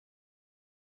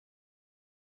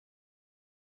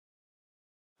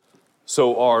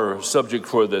So our subject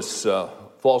for this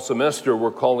fall semester,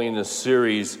 we're calling this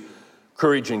series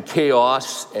Courage in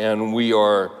Chaos, and we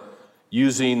are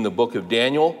using the book of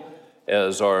Daniel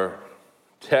as our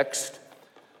text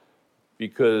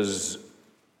because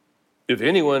if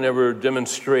anyone ever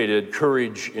demonstrated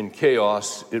courage in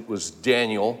chaos, it was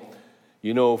Daniel.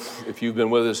 You know, if you've been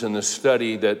with us in this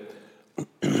study, that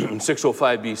in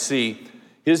 605 BC,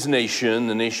 his nation,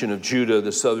 the nation of Judah,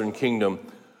 the southern kingdom,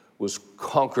 was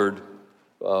conquered,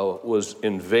 was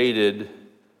invaded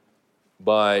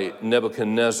by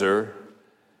Nebuchadnezzar,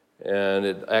 and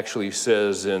it actually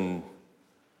says in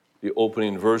the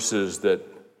opening verses that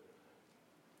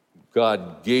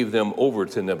God gave them over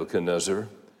to Nebuchadnezzar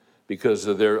because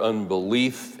of their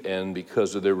unbelief and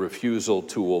because of their refusal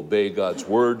to obey God's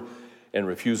word and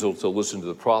refusal to listen to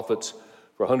the prophets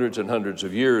for hundreds and hundreds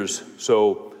of years.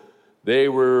 So they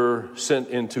were sent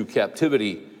into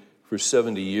captivity for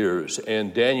 70 years.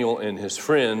 And Daniel and his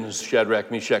friends, Shadrach,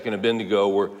 Meshach, and Abednego,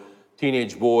 were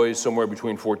teenage boys, somewhere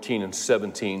between 14 and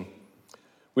 17.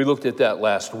 We looked at that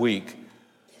last week.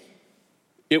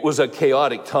 It was a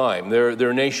chaotic time.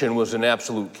 Their nation was in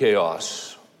absolute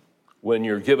chaos. When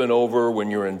you're given over, when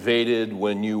you're invaded,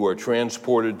 when you are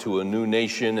transported to a new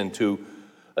nation and to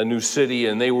a new city,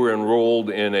 and they were enrolled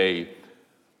in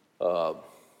the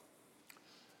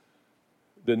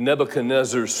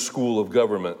Nebuchadnezzar School of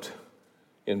Government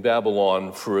in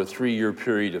Babylon for a 3-year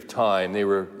period of time.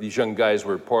 These young guys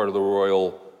were part of the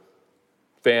royal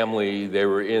family. They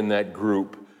were in that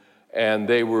group, and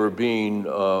they were being,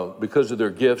 because of their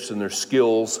gifts and their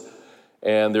skills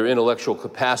and their intellectual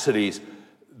capacities,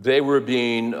 they were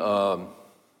being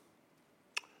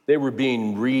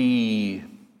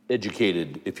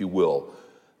re-educated, if you will.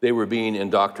 They were being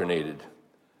indoctrinated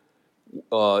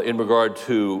in regard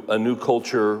to a new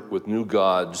culture with new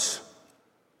gods.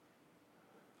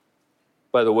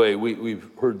 By the way, we've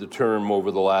heard the term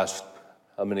over the last,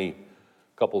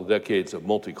 couple of decades of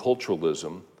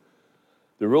multiculturalism.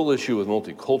 The real issue with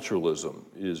multiculturalism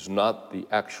is not the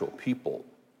actual people,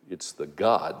 it's the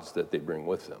gods that they bring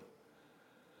with them.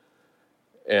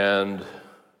 And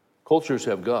cultures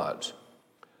have gods.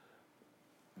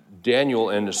 Daniel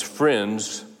and his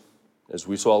friends, as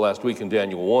we saw last week in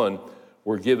Daniel 1,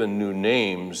 were given new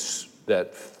names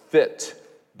that fit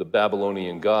the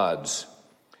Babylonian gods.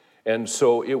 And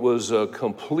so it was a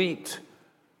complete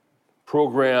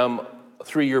program, a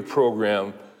 3-year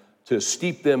program, to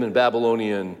steep them in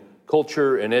Babylonian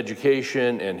culture and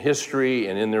education and history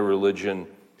and in their religion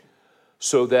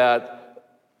so that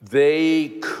they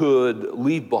could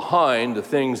leave behind the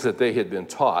things that they had been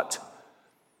taught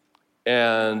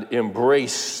and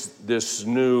embrace this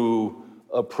new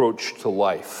approach to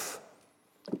life.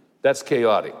 That's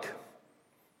chaotic.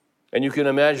 And you can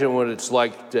imagine what it's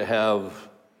like to have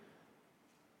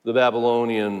the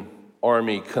Babylonian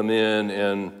army come in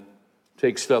and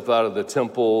take stuff out of the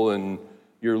temple, and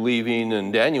you're leaving,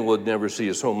 and Daniel would never see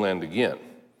his homeland again.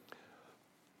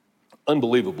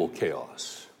 Unbelievable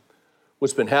chaos.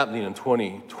 What's been happening in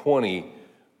 2020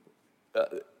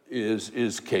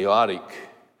 is chaotic,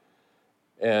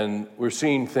 and we're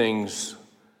seeing things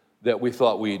that we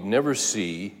thought we'd never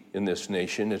see in this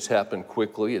nation. It's happened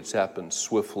quickly, it's happened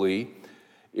swiftly.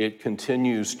 It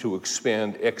continues to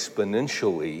expand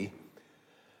exponentially.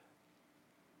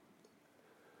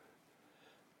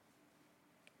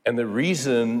 And the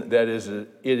reason that it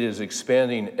is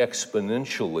expanding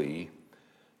exponentially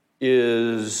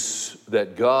is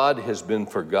that God has been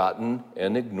forgotten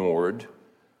and ignored.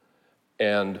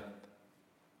 And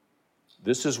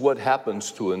this is what happens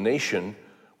to a nation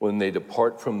when they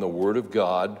depart from the Word of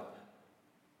God.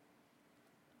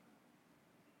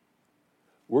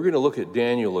 We're going to look at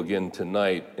Daniel again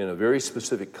tonight in a very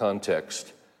specific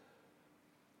context.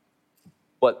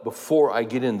 But before I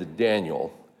get into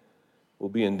Daniel, we'll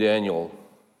be in Daniel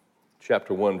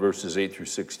chapter 1, verses 8 through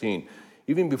 16.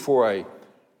 Even before I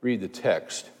read the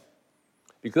text,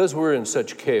 because we're in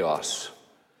such chaos,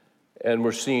 and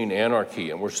we're seeing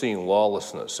anarchy, and we're seeing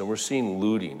lawlessness, and we're seeing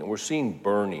looting, and we're seeing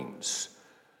burnings,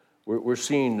 we're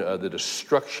seeing the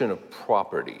destruction of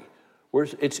property.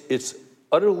 It's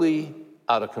utterly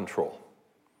out of control.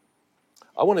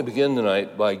 I want to begin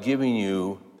tonight by giving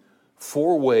you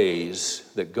 4 ways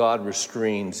that God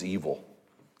restrains evil.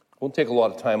 I won't take a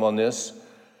lot of time on this,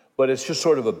 but it's just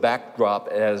sort of a backdrop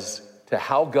as to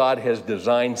how God has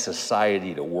designed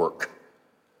society to work.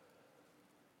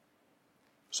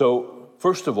 So,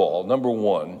 first of all, number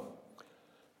 1,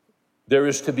 there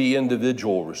is to be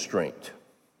individual restraint.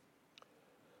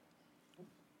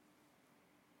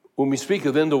 When we speak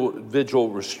of individual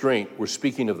restraint, we're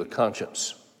speaking of the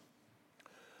conscience.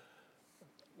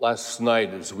 last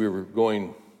night as we were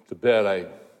going to bed, I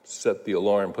set the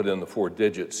alarm, put in the 4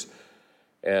 digits,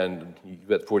 and you've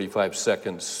got 45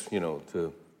 seconds,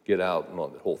 to get out and all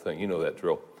the whole thing. You know that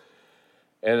drill.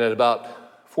 And at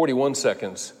about 41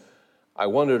 seconds, I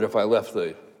wondered if I left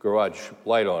the garage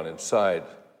light on inside.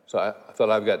 So I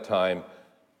thought, I've got time,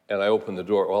 and I opened the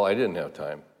door. Well, I didn't have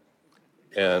time.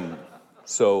 And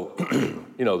so,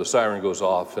 the siren goes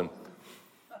off, and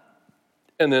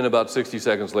then about 60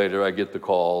 seconds later, I get the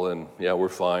call, and yeah, we're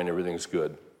fine, everything's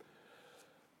good.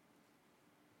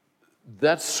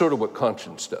 That's sort of what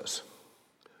conscience does.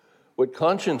 What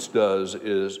conscience does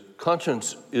is,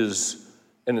 conscience is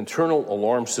an internal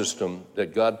alarm system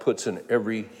that God puts in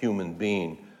every human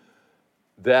being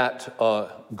that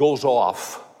goes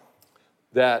off,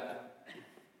 that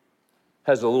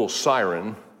has a little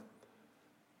siren,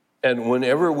 and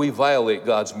whenever we violate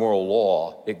God's moral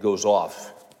law, it goes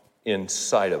off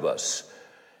inside of us,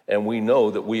 and we know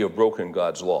that we have broken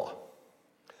God's law.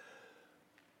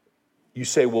 You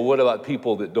say, well, what about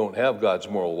people that don't have God's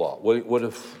moral law? What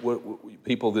if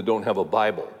people that don't have a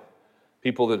Bible?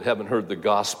 People that haven't heard the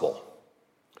gospel?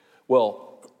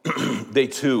 Well, they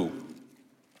too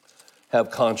have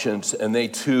conscience, and they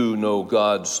too know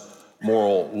God's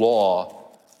moral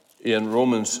law. In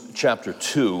Romans chapter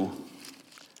 2,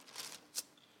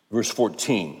 verse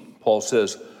 14, Paul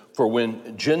says, for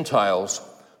when Gentiles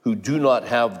who do not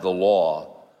have the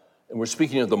law, and we're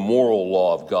speaking of the moral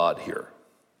law of God here,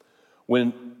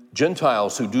 when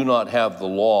Gentiles who do not have the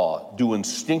law do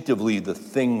instinctively the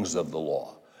things of the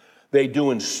law, they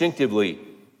do instinctively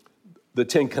the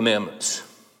 10 Commandments.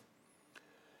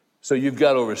 So you've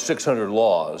got over 600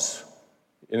 laws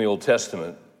in the Old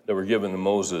Testament that were given to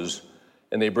Moses,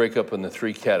 and they break up into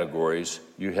 3 categories.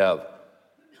 You have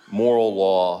moral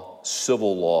law,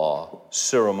 civil law,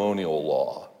 ceremonial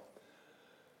law.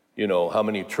 How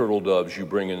many turtle doves you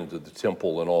bring into the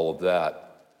temple and all of that.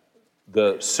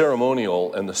 The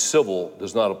ceremonial and the civil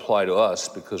does not apply to us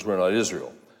because we're not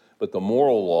Israel, but the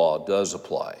moral law does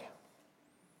apply.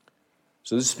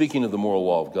 So this is speaking of the moral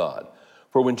law of God.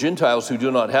 For when Gentiles who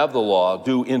do not have the law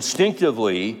do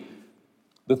instinctively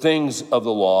the things of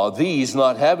the law, these,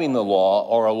 not having the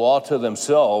law, are a law to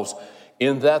themselves,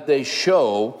 in that they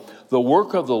show the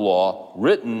work of the law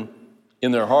written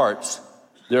in their hearts,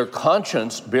 their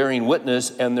conscience bearing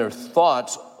witness, and their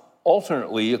thoughts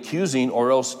alternately accusing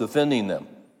or else defending them.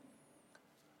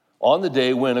 On the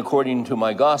day when, according to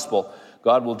my gospel,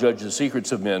 God will judge the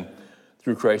secrets of men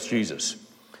through Christ Jesus.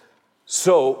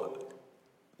 So,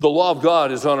 the law of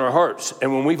God is on our hearts.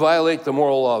 And when we violate the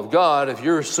moral law of God, if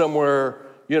you're somewhere,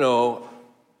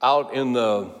 out in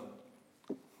the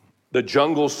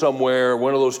jungle somewhere,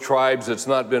 one of those tribes that's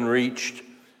not been reached,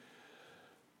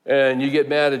 and you get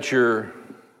mad at your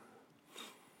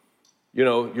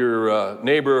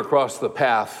neighbor across the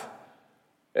path,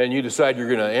 and you decide you're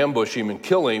going to ambush him and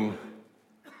kill him,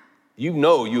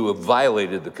 you have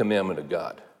violated the commandment of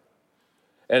God.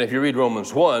 And if you read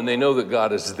Romans 1, they know that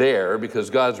God is there because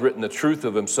God's written the truth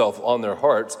of himself on their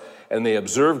hearts, and they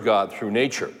observe God through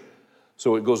nature.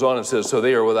 So it goes on and says, so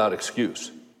they are without excuse.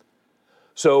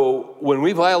 So when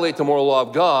we violate the moral law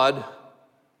of God,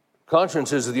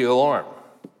 conscience is the alarm.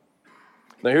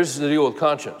 Now here's the deal with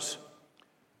conscience.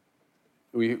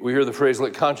 We hear the phrase,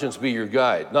 let conscience be your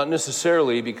guide. Not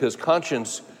necessarily, because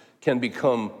conscience can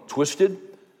become twisted.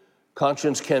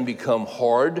 Conscience can become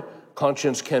hard.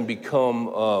 Conscience can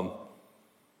become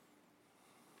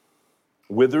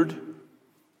withered.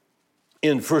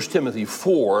 In 1 Timothy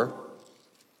 4,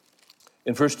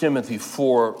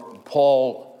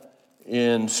 Paul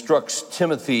instructs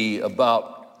Timothy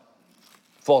about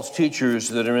false teachers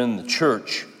that are in the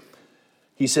church.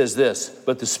 He says this,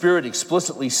 but the Spirit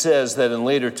explicitly says that in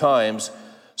later times,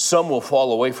 some will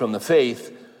fall away from the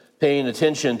faith, paying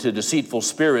attention to deceitful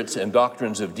spirits and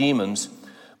doctrines of demons,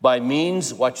 by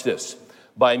means, watch this,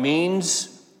 by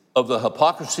means of the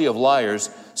hypocrisy of liars,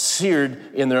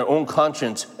 seared in their own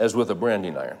conscience as with a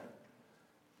branding iron.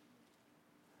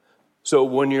 So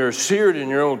when you're seared in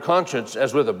your own conscience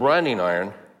as with a branding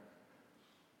iron,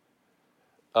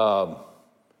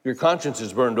 your conscience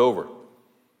is burned over.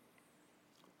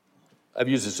 I've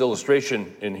used this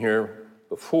illustration in here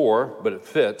before, but it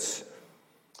fits.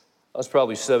 I was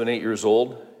probably 7, 8 years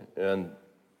old, and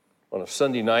on a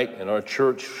Sunday night in our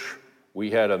church,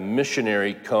 we had a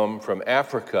missionary come from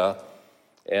Africa,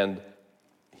 and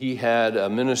he had a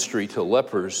ministry to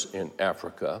lepers in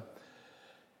Africa.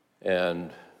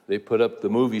 And they put up the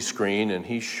movie screen, and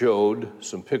he showed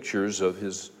some pictures of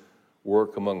his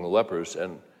work among the lepers,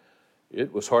 and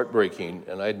it was heartbreaking,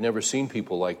 and I'd never seen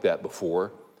people like that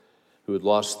before, who had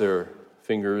lost their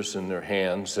fingers and their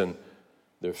hands, and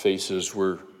Their faces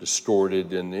were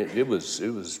distorted, and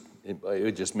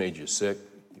it just made you sick.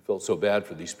 You felt so bad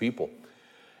for these people.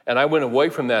 And I went away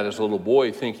from that as a little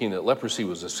boy thinking that leprosy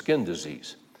was a skin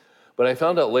disease. But I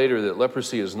found out later that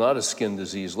leprosy is not a skin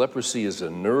disease. Leprosy is a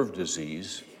nerve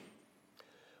disease.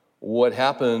 What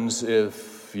happens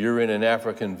if you're in an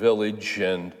African village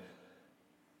and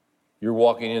you're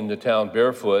walking into town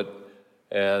barefoot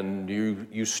and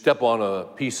you step on a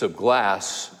piece of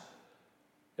glass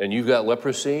and you've got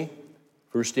leprosy,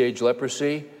 first stage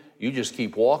leprosy, you just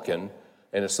keep walking,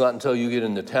 and it's not until you get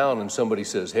into town and somebody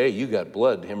says, hey, you got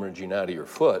blood hemorrhaging out of your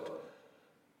foot,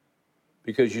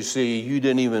 because you see, you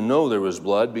didn't even know there was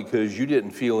blood because you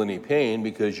didn't feel any pain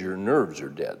because your nerves are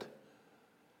dead.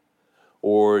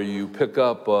 Or you pick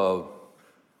up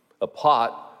a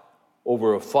pot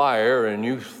over a fire and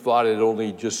you thought it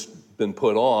only just been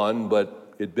put on,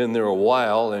 but it'd been there a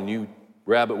while, and you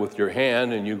grab it with your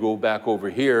hand and you go back over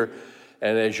here,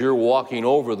 and as you're walking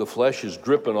over, the flesh is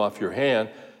dripping off your hand.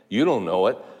 You don't know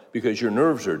it because your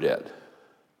nerves are dead.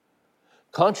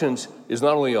 Conscience is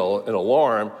not only an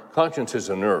alarm, conscience is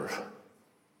a nerve.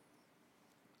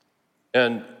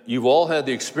 And you've all had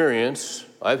the experience,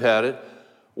 I've had it,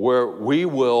 where we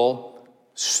will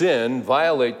sin,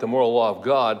 violate the moral law of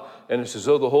God, and it's as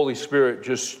though the Holy Spirit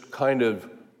just kind of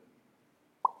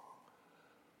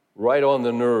right on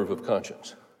the nerve of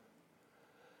conscience.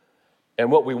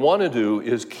 And what we want to do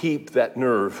is keep that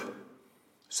nerve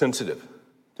sensitive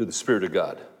to the Spirit of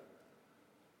God.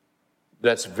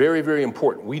 That's very, very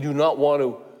important. We do not want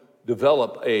to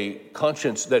develop a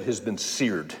conscience that has been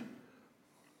seared.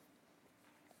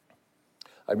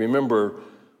 I remember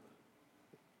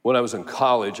when I was in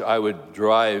college, I would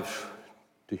drive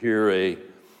to hear a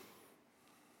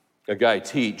guy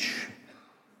teach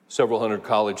several hundred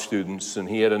college students, and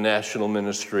he had a national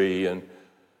ministry and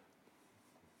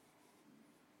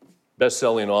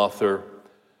best-selling author,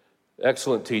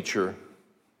 excellent teacher,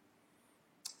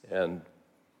 and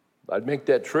I'd make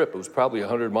that trip. It was probably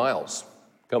 100 miles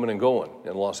coming and going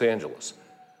in Los Angeles.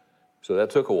 So that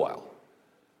took a while.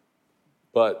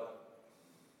 But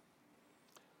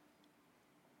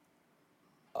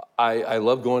I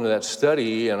loved going to that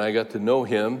study, and I got to know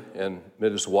him and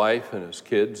met his wife and his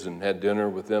kids and had dinner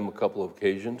with them a couple of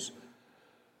occasions.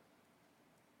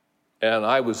 And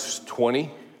I was 20,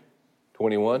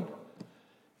 21.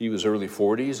 He was early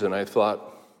 40s, and I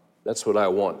thought, that's what I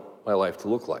want my life to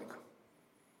look like.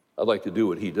 I'd like to do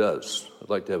what he does. I'd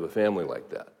like to have a family like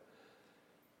that.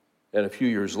 And a few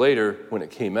years later, when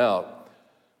it came out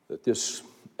that this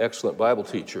excellent Bible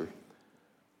teacher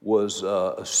was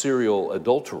a serial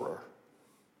adulterer,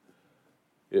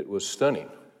 it was stunning.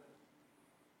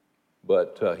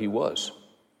 But he was.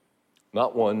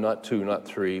 Not one, not two, not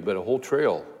three, but a whole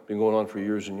trail, been going on for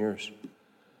years and years.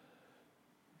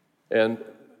 And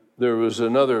there was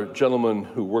another gentleman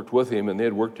who worked with him, and they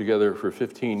had worked together for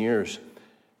 15 years.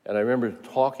 And I remember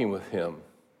talking with him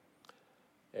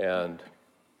and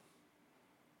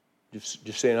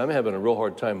just saying, I'm having a real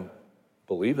hard time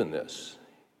believing this.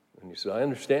 And he said, I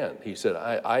understand. He said,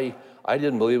 I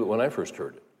didn't believe it when I first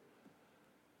heard it.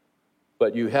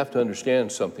 But you have to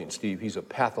understand something, Steve. He's a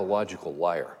pathological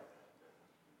liar.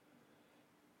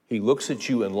 He looks at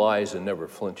you and lies and never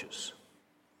flinches.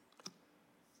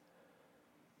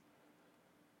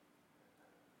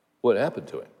 What happened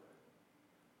to him?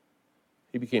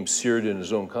 He became seared in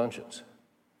his own conscience.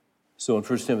 So in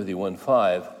 1 Timothy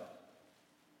 1:5,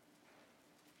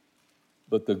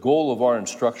 but the goal of our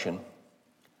instruction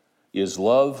is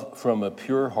love from a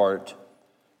pure heart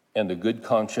and a good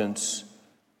conscience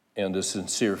and a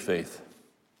sincere faith.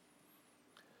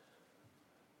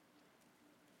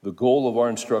 The goal of our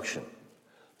instruction.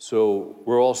 So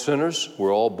we're all sinners,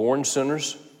 we're all born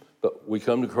sinners, but we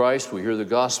come to Christ, we hear the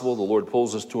gospel, the Lord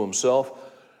pulls us to himself,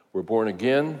 we're born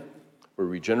again, we're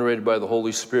regenerated by the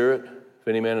Holy Spirit. If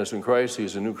any man is in Christ, he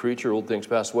is a new creature, old things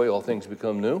pass away, all things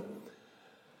become new.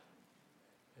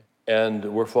 And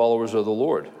we're followers of the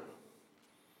Lord.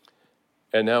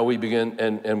 And now we begin,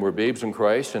 and we're babes in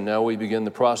Christ, and now we begin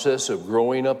the process of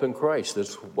growing up in Christ.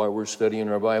 That's why we're studying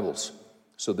our Bibles,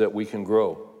 so that we can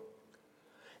grow.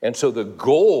 And so the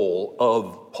goal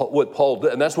of what Paul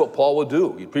did, and that's what Paul would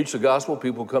do. He'd preach the gospel,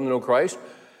 people come to know Christ,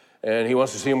 and he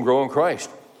wants to see them grow in Christ.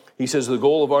 He says the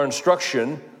goal of our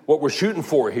instruction, what we're shooting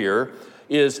for here,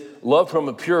 is love from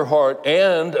a pure heart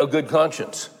and a good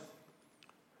conscience.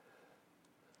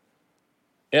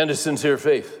 And a sincere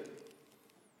faith.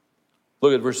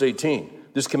 Look at verse 18.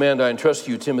 This command I entrust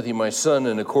to you, Timothy, my son,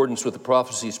 in accordance with the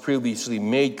prophecies previously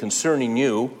made concerning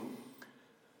you.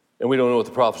 And we don't know what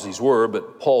the prophecies were,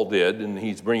 but Paul did, and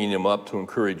he's bringing them up to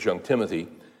encourage young Timothy.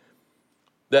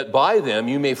 that by them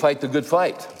you may fight the good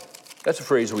fight. That's a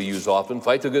phrase we use often,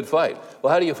 fight the good fight.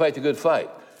 Well, how do you fight the good fight?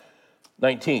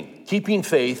 19, keeping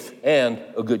faith and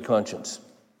a good conscience,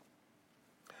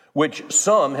 which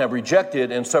some have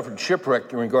rejected and suffered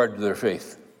shipwreck in regard to their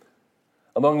faith.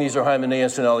 Among these are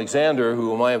Hymenaeus and Alexander,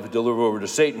 whom I have delivered over to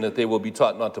Satan, that they will be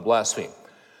taught not to blaspheme.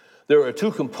 There are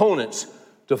two components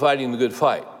to fighting the good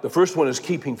fight. The first one is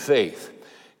keeping faith.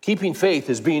 Keeping faith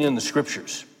is being in the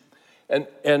scriptures.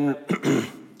 And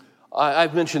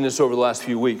I've mentioned this over the last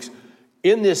few weeks.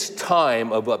 In this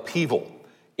time of upheaval,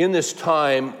 in this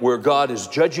time where God is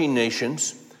judging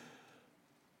nations,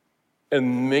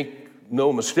 and make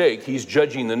no mistake, he's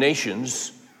judging the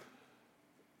nations,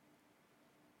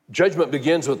 judgment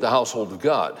begins with the household of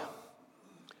God.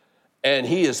 And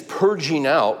he is purging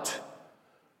out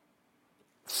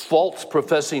false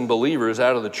professing believers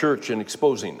out of the church and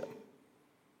exposing them.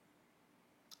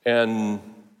 And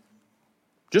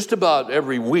just about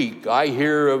every week, I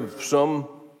hear of some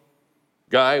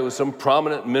guy with some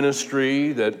prominent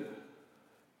ministry that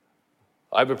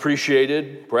I've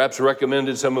appreciated, perhaps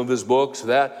recommended some of his books,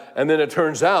 and then it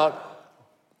turns out,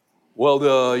 well,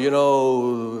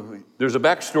 there's a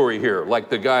backstory here, like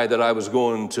the guy that I was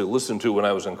going to listen to when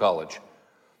I was in college.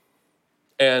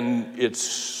 And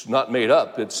it's not made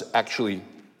up, it's actually,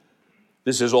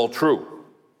 this is all true.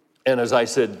 And as I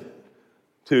said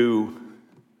to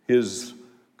his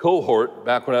cohort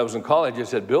back when I was in college, I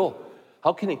said, Bill,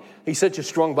 how can he's such a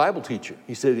strong Bible teacher.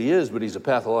 He said he is, but he's a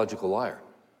pathological liar.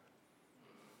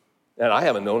 And I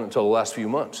haven't known it until the last few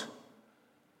months.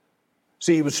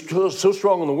 See, he was so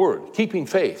strong in the word, keeping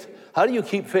faith. How do you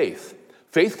keep faith?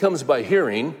 Faith comes by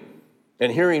hearing,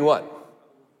 and hearing what?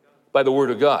 By the word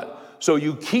of God. So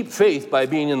you keep faith by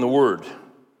being in the word.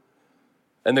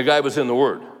 And the guy was in the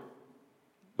word.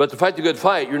 But to fight the good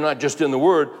fight, you're not just in the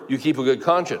word, you keep a good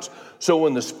conscience. So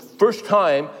when the first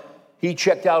time he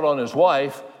checked out on his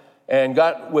wife and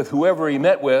got with whoever he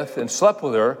met with and slept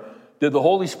with her, did the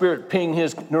Holy Spirit ping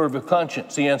his nerve of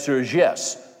conscience? The answer is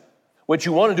yes. What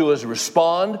you want to do is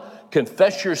respond,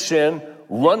 confess your sin,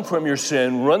 run from your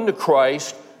sin, run to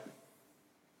Christ.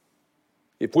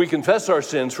 If we confess our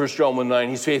sins, 1 John 1:9,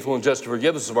 he's faithful and just to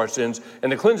forgive us of our sins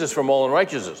and to cleanse us from all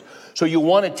unrighteousness. So you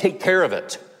want to take care of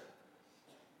it.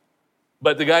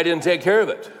 But the guy didn't take care of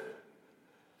it.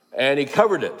 And he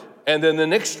covered it. And then the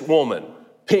next woman,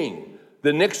 ping.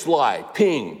 The next lie,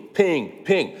 ping, ping,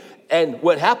 ping. And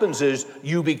what happens is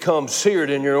you become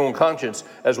seared in your own conscience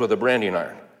as with a branding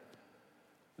iron.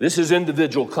 This is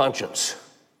individual conscience.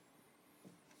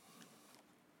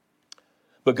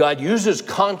 But God uses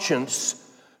conscience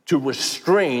to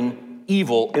restrain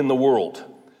evil in the world.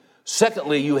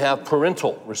 Secondly, you have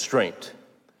parental restraint.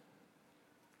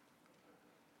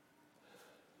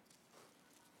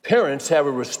 Parents have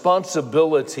a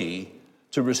responsibility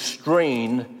to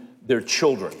restrain their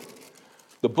children.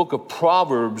 The book of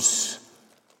Proverbs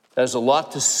has a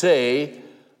lot to say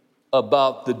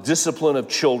about the discipline of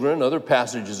children. Other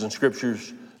passages in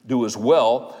scriptures do as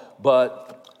well.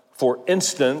 But for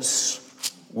instance,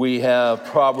 we have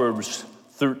Proverbs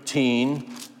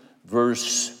 13,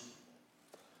 verse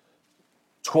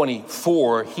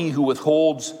 24. He who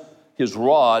withholds his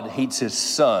rod hates his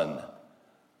son.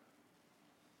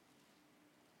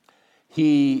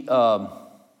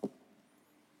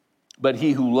 But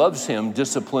he who loves him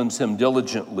disciplines him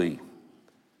diligently.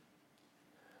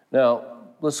 Now,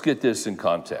 let's get this in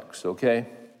context, okay?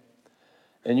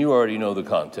 And you already know the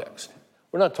context.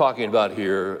 We're not talking about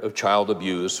here of child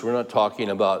abuse. We're not talking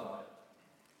about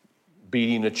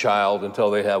beating a child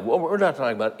until they have, well, we're not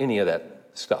talking about any of that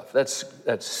stuff. That's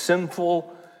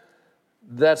sinful.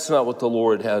 That's not what the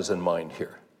Lord has in mind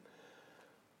here.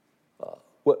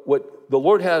 What the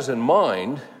Lord has in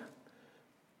mind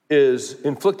is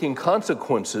inflicting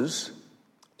consequences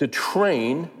to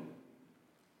train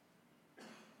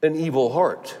an evil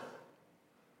heart.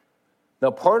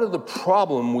 Now, part of the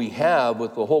problem we have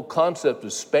with the whole concept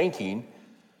of spanking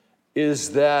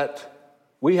is that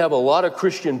we have a lot of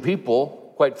Christian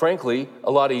people, quite frankly,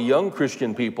 a lot of young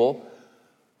Christian people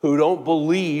who don't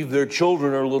believe their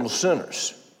children are little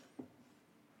sinners.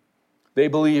 They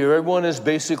believe everyone is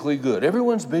basically good.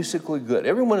 Everyone's basically good.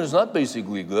 Everyone is not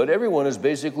basically good. Everyone is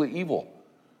basically evil.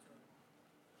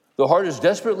 The heart is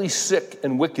desperately sick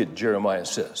and wicked, Jeremiah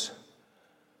says.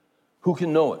 Who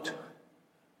can know it?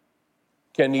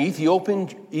 Can the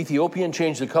Ethiopian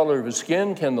change the color of his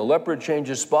skin? Can the leopard change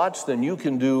his spots? Then you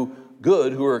can do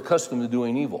good who are accustomed to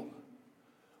doing evil.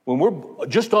 When we're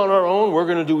just on our own, we're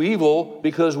going to do evil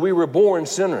because we were born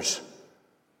sinners.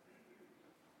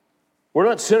 We're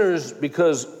not sinners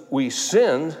because we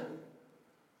sinned.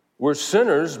 We're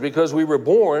sinners because we were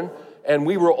born and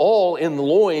we were all in the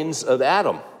loins of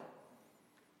Adam.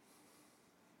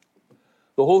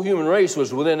 The whole human race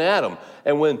was within Adam.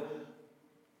 And when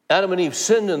Adam and Eve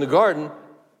sinned in the garden,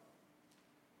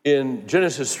 in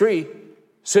Genesis 3,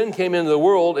 sin came into the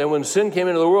world, and when sin came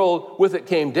into the world, with it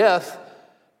came death,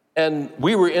 and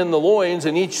we were in the loins,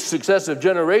 and each successive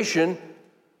generation,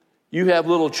 you have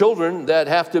little children that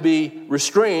have to be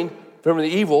restrained from the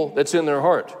evil that's in their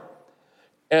heart.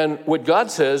 And what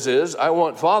God says is, I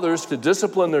want fathers to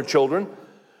discipline their children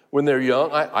when they're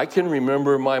young. I can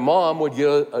remember my mom would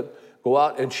go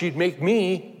out, and she'd make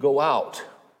me go out.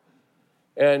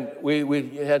 And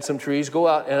we had some trees, go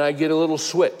out, and I'd get a little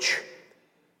switch,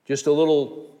 just a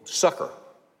little sucker.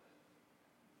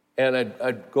 And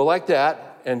I'd go like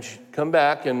that, and she'd come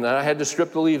back, and I had to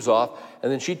strip the leaves off,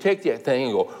 and then she'd take that thing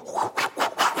and go,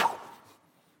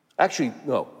 actually,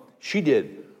 no, she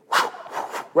did,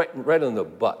 right on the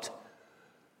butt.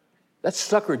 That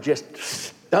sucker just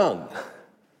stung.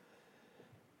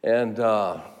 And,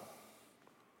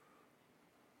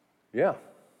 yeah.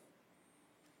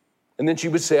 And then she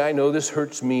would say, I know this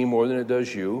hurts me more than it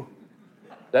does you.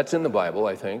 That's in the Bible,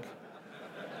 I think.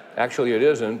 Actually, it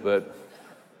isn't, but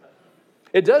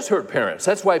it does hurt parents.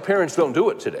 That's why parents don't do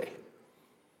it today.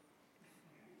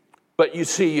 But you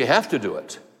see, you have to do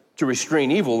it to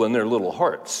restrain evil in their little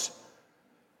hearts.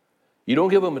 You don't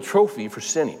give them a trophy for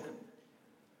sinning.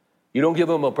 You don't give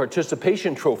them a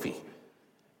participation trophy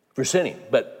for sinning.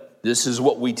 But this is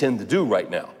what we tend to do right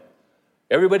now.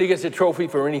 Everybody gets a trophy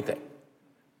for anything.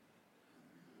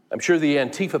 I'm sure the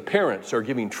Antifa parents are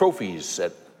giving trophies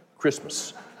at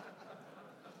Christmas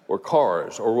or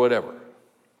cars or whatever.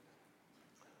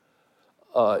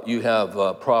 You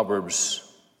have Proverbs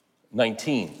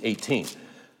 19:18,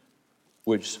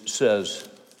 which says,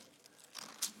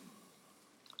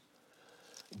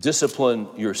 discipline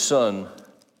your son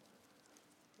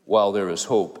while there is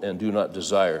hope, and do not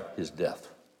desire his death.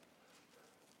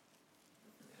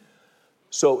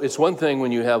 So it's one thing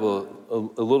when you have a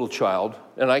little child,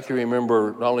 and I can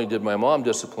remember not only did my mom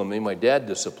discipline me, my dad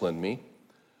disciplined me.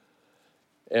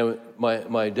 And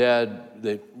my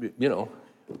dad,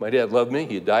 my dad loved me,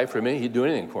 he'd die for me, he'd do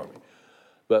anything for me.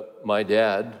 But my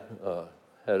dad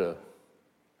had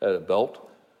a belt,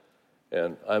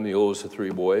 and I'm the oldest of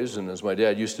three boys, and as my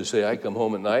dad used to say, I come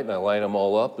home at night and I line them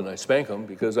all up and I spank them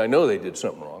because I know they did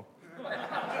something wrong.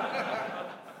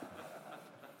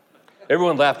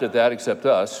 Everyone laughed at that except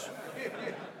us.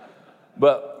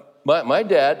 But my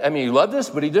dad, he loved us,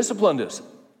 but he disciplined us.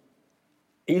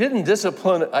 He didn't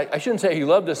discipline, I shouldn't say he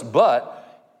loved us,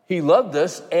 but he loved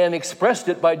us and expressed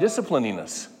it by disciplining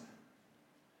us.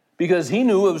 Because he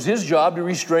knew it was his job to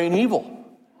restrain evil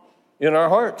in our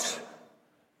hearts.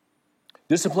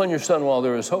 Discipline your son while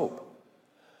there is hope.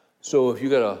 So if you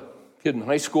got a kid in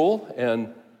high school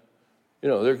and,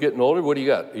 they're getting older, what do you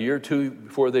got? A year or two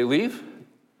before they leave?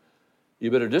 You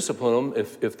better discipline them.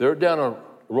 If they're down a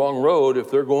wrong road,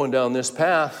 if they're going down this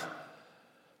path,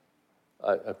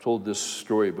 I've told this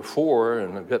story before,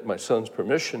 and I've got my son's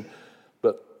permission,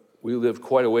 but we lived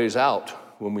quite a ways out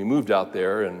when we moved out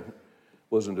there, and it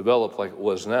wasn't developed like it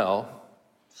was now,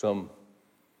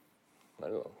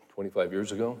 25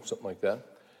 years ago, something like that.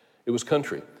 It was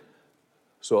country.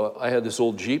 So I had this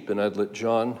old Jeep, and I'd let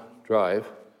John drive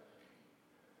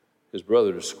his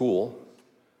brother to school,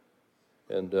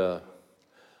 and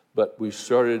but we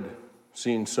started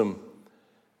seeing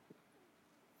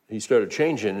he started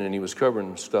changing, and he was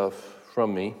covering stuff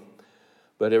from me,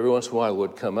 but every once in a while it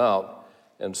would come out,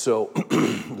 and so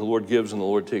the Lord gives and the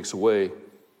Lord takes away.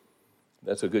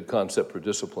 That's a good concept for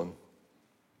discipline.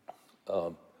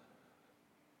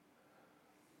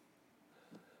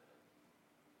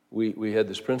 We had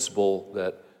this principle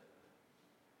that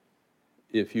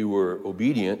if you were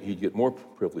obedient, you'd get more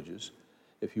privileges.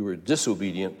 If you were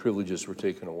disobedient, privileges were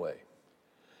taken away.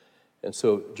 And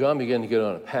so John began to get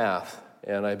on a path,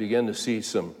 and I began to see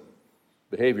some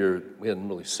behavior we hadn't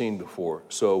really seen before.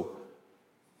 So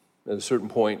at a certain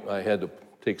point, I had to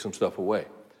take some stuff away,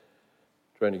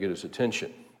 trying to get his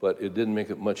attention. But it didn't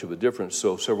make much of a difference.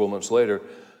 So several months later,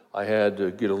 I had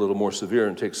to get a little more severe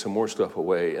and take some more stuff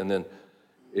away. And then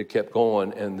it kept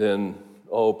going. And then,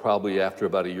 probably after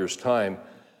about a year's time,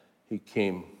 he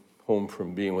came home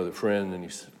from being with a friend, and he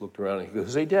looked around and he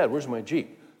goes, "Hey, Dad, where's my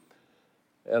Jeep?"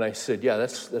 And I said, "Yeah,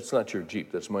 that's not your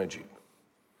Jeep, that's my Jeep."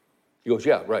 He goes,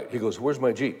 "Yeah, right." He goes, "Where's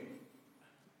my Jeep?"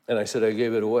 And I said, "I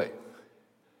gave it away."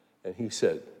 And he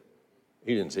said,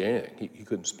 he didn't say anything. He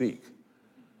couldn't speak.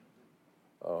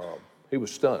 He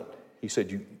was stunned. He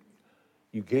said,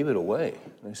 you gave it away?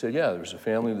 And I said, "Yeah, there was a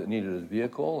family that needed a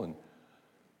vehicle, and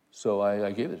so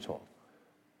I gave it to him."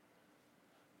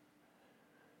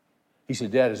 He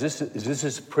said, Dad, is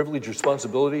this a privilege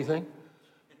responsibility thing?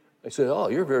 I said, oh,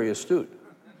 you're very astute.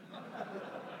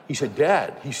 He said,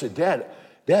 Dad,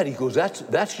 he goes,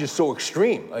 that's just so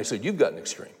extreme. I said, you've gotten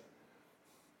extreme.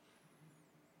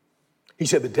 He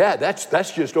said, but Dad,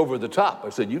 that's just over the top. I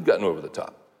said, you've gotten over the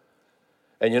top.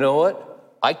 And you know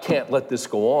what? I can't let this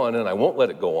go on, and I won't let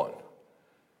it go on.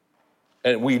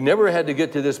 And we never had to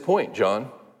get to this point,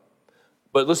 John.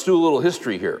 But let's do a little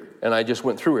history here. And I just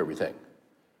went through everything.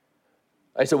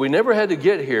 I said, we never had to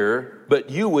get here, but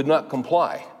you would not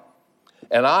comply.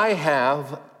 And I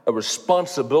have a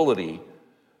responsibility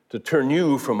to turn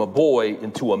you from a boy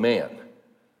into a man.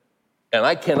 And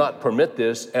I cannot permit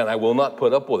this, and I will not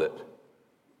put up with it.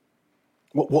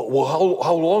 Well,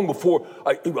 how long before,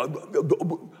 how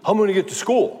am I going to get to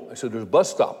school? I said, there's a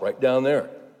bus stop right down there.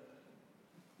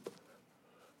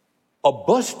 A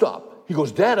bus stop? He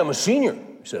goes, Dad, I'm a senior.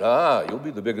 He said, you'll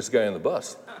be the biggest guy on the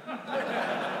bus.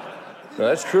 No,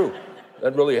 that's true.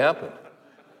 That really happened.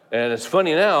 And it's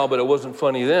funny now, but it wasn't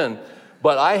funny then.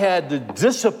 But I had to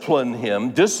discipline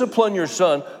him, discipline your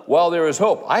son while there is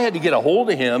hope. I had to get a hold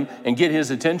of him and get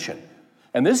his attention.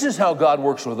 And this is how God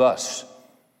works with us.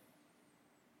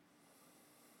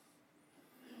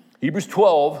 Hebrews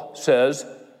 12 says,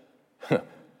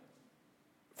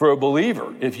 for a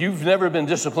believer, if you've never been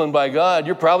disciplined by God,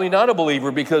 you're probably not a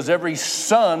believer, because every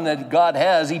son that God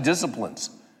has, he disciplines.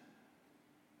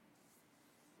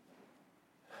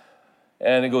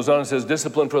 And it goes on and says,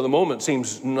 discipline for the moment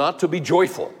seems not to be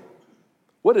joyful.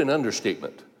 What an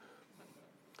understatement.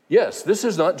 Yes, this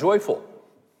is not joyful,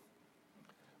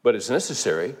 but it's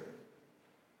necessary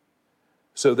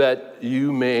so that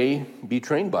you may be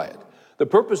trained by it. The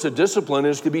purpose of discipline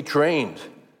is to be trained.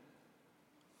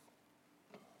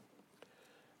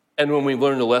 And when we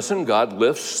learn a lesson, God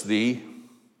lifts the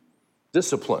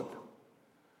discipline.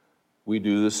 We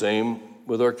do the same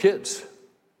with our kids,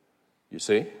 you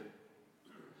see?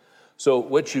 So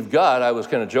what you've got, I was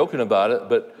kind of joking about it,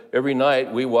 but every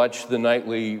night we watch the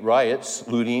nightly riots,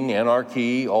 looting,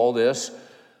 anarchy, all this.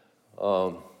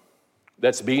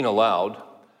 That's being allowed.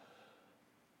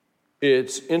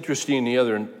 It's interesting, the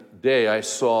other day I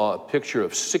saw a picture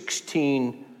of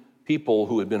 16 people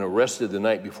who had been arrested the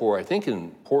night before, I think in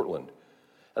Portland.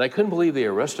 And I couldn't believe they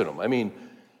arrested them. I mean,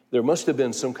 there must have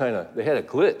been they had a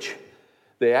glitch.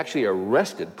 They actually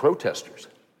arrested protesters.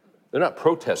 They're not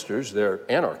protesters, they're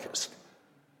anarchists.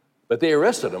 But they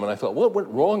arrested them, and I thought, what went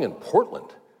wrong in Portland?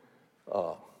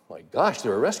 My gosh,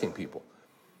 they're arresting people.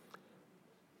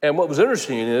 And what was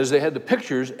interesting is they had the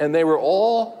pictures, and they were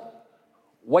all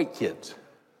white kids.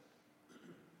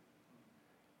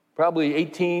 Probably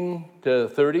 18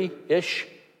 to 30-ish.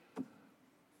 I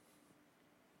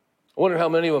wonder how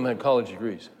many of them had college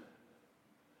degrees.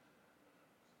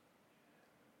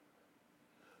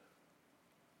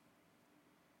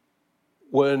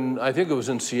 When, I think it was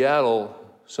in Seattle,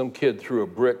 some kid threw a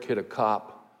brick, hit a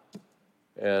cop,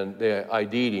 and they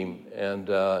ID'd him, and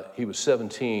he was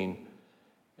 17,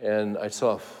 and I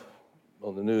saw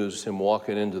on the news him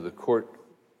walking into the court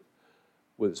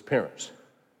with his parents,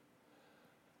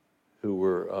 who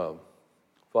were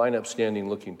fine,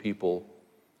 upstanding-looking people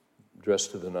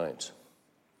dressed to the nines.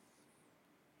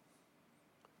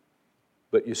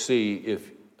 But you see,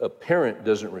 if a parent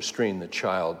doesn't restrain the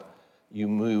child, you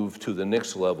move to the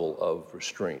next level of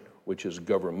restraint, which is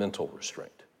governmental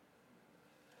restraint.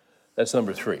 That's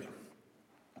number 3.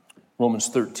 Romans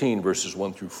 13, verses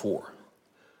 1 through 4.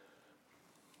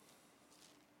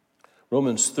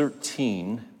 Romans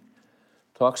 13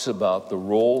 talks about the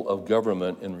role of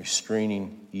government in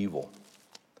restraining evil.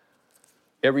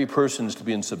 Every person is to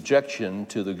be in subjection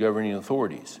to the governing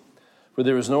authorities, for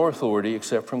there is no authority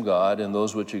except from God, and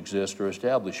those which exist are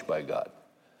established by God.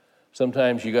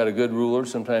 Sometimes you got a good ruler,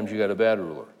 sometimes you got a bad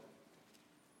ruler.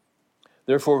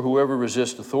 Therefore, whoever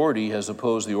resists authority has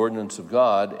opposed the ordinance of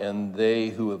God, and they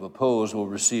who have opposed will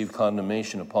receive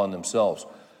condemnation upon themselves.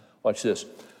 Watch this.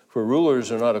 For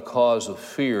rulers are not a cause of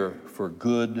fear for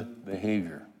good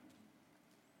behavior,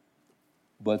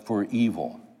 but for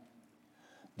evil.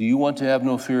 Do you want to have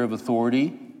no fear of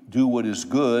authority? Do what is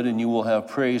good, and you will have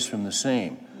praise from the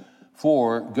same.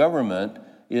 For government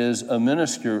is a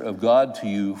minister of God to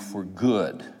you for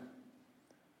good.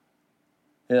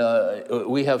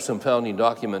 We have some founding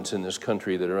documents in this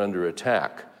country that are under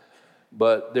attack,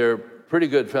 but they're pretty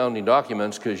good founding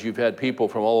documents because you've had people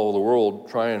from all over the world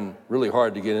trying really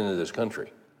hard to get into this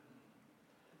country.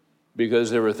 Because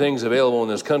there were things available in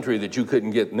this country that you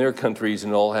couldn't get in their countries,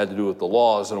 and it all had to do with the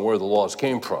laws and where the laws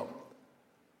came from.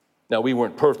 Now, we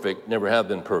weren't perfect, never have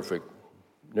been perfect,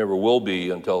 never will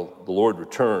be until the Lord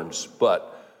returns, but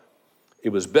it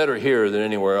was better here than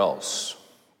anywhere else.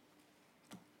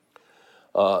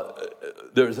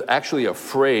 There's actually a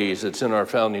phrase that's in our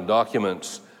founding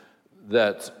documents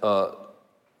that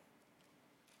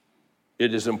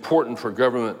it is important for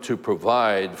government to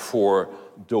provide for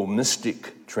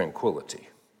domestic tranquility.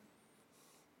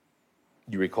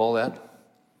 Do you recall that?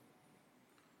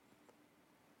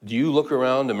 Do you look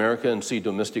around America and see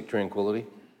domestic tranquility?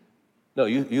 No,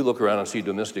 you look around and see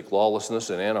domestic lawlessness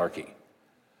and anarchy.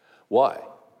 Why?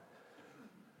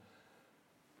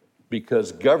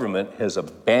 Because government has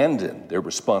abandoned their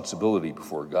responsibility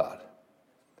before God.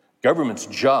 Government's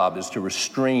job is to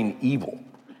restrain evil.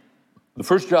 The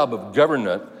first job of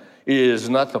government is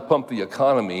not to pump the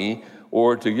economy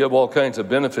or to give all kinds of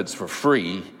benefits for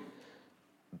free.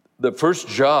 The first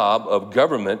job of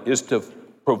government is to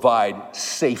provide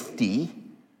safety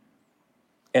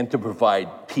and to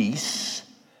provide peace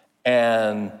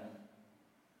and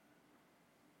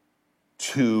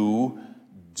to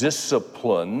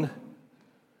discipline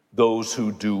those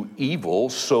who do evil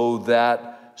so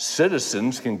that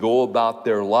citizens can go about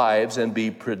their lives and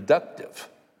be productive.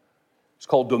 It's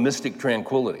called domestic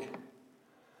tranquility.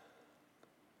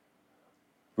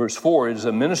 Verse 4, it is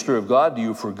a minister of God to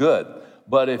you for good.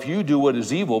 But if you do what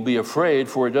is evil, be afraid,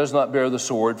 for it does not bear the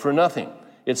sword for nothing.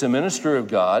 It's a minister of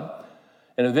God,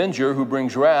 an avenger who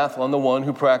brings wrath on the one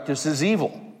who practices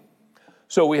evil.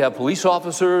 So we have police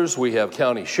officers, we have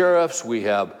county sheriffs, we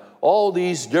have all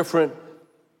these different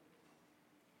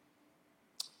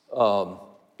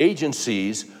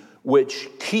agencies which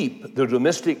keep the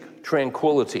domestic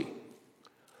tranquility.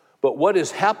 But what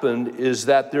has happened is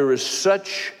that there is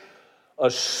such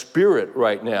a spirit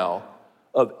right now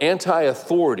of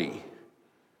anti-authority,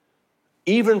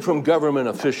 even from government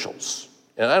officials.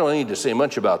 And I don't need to say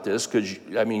much about this because,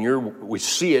 we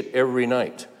see it every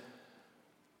night.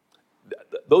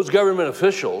 Those government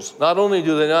officials, not only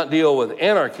do they not deal with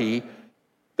anarchy,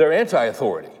 they're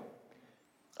anti-authority.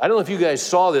 I don't know if you guys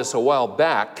saw this a while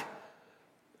back,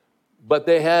 but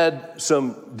they had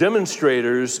some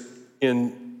demonstrators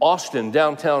in Austin,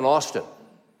 downtown Austin.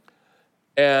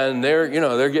 And they're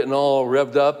getting all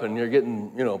revved up and they're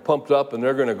getting, pumped up and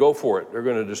they're going to go for it. They're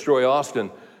going to destroy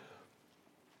Austin.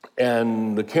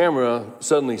 And the camera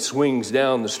suddenly swings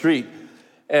down the street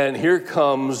and here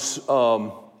comes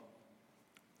the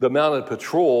mounted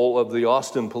patrol of the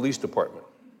Austin Police Department.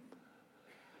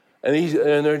 And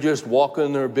they're just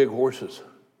walking their big horses.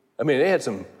 They had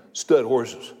some stud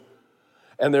horses.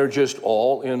 And they're just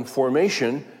all in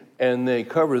formation and they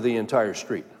cover the entire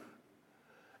street.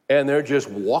 And they're just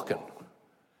walking.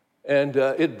 And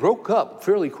it broke up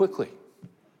fairly quickly.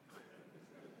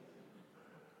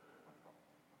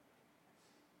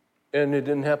 And it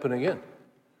didn't happen again.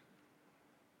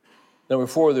 Number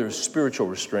 4, there's spiritual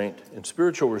restraint. And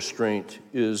spiritual restraint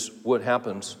is what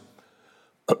happens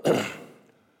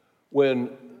when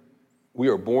we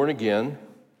are born again,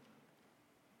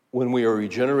 when we are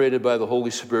regenerated by the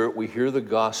Holy Spirit, we hear the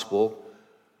gospel,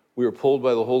 we are pulled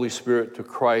by the Holy Spirit to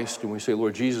Christ, and we say,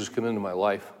 Lord Jesus, come into my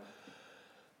life.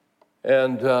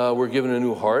 And we're given a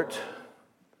new heart,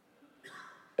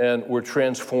 and we're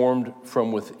transformed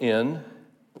from within.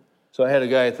 So I had a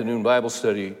guy at the noon Bible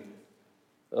study.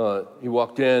 He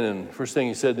walked in, and the first thing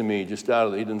he said to me, he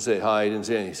didn't say hi, he didn't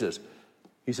say anything.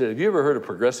 He said, have you ever heard of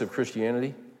progressive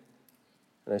Christianity?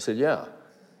 And I said, yeah.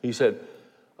 He said,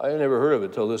 I never heard of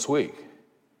it till this week.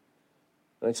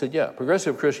 And I said, yeah,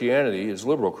 progressive Christianity is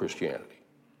liberal Christianity.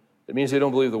 It means they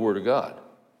don't believe the Word of God,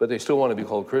 but they still want to be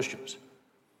called Christians.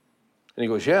 And he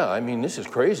goes, yeah, this is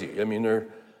crazy.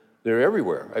 They're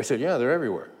everywhere. I said, yeah, they're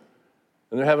everywhere.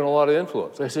 And they're having a lot of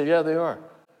influence. I said, yeah, they are.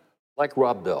 Like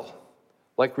Rob Bell,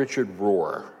 like Richard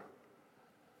Rohr,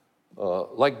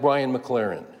 like Brian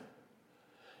McLaren.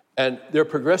 And they're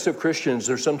progressive Christians.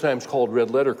 They're sometimes called red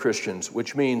letter Christians,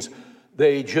 which means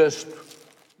they just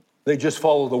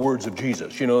follow the words of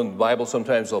Jesus. In the Bible,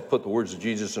 sometimes they'll put the words of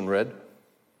Jesus in red.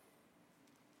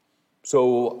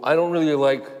 So I don't really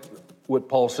like what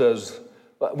Paul says.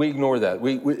 We ignore that.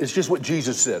 It's just what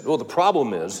Jesus said. Well, the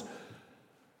problem is,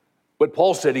 what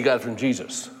Paul said he got from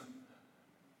Jesus.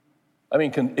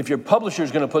 If your publisher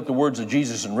is going to put the words of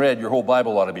Jesus in red, your whole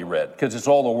Bible ought to be red, because it's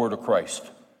all the word of Christ.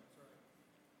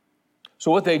 So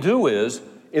what they do is,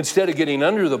 instead of getting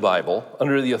under the Bible,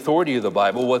 under the authority of the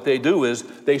Bible, what they do is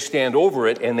they stand over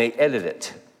it and they edit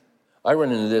it. I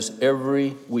run into this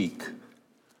every week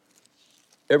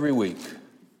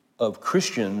of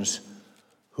Christians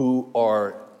who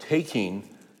are taking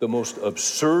the most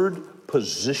absurd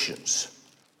positions.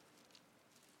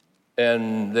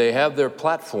 And they have their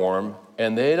platform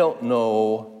and they don't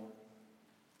know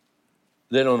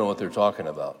what they're talking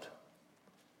about.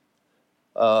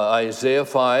 Isaiah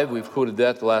 5, we've quoted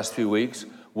that the last few weeks.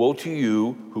 woe to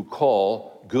you who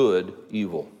call good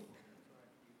evil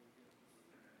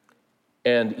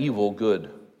and evil good.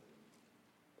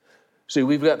 See,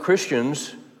 we've got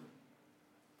Christians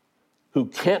who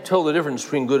can't tell the difference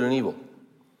between good and evil.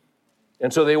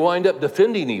 And so they wind up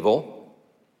defending evil,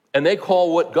 and they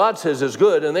call what God says is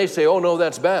good, and they say, oh no,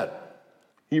 that's bad.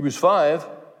 Hebrews 5,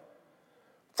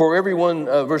 for everyone,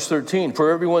 verse 13,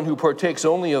 for everyone who partakes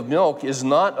only of milk is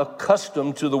not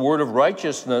accustomed to the word of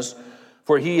righteousness,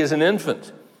 for he is an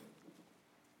infant.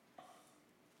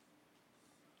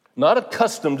 Not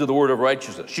accustomed to the word of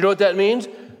righteousness. You know what that means?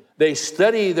 They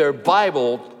study their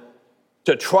Bible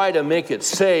to try to make it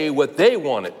say what they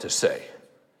want it to say.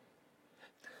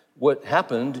 What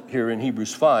happened here in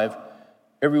Hebrews 5,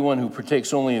 everyone who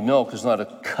partakes only of milk is not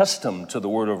accustomed to the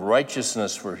word of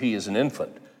righteousness, for he is an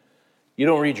infant. You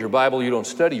don't read your Bible, you don't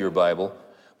study your Bible,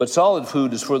 but solid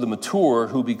food is for the mature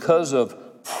who because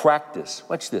of practice,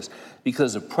 watch this,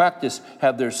 because of practice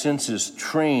have their senses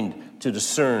trained to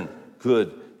discern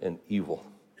good and evil.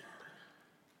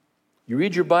 You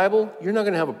read your Bible, you're not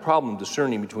going to have a problem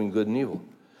discerning between good and evil.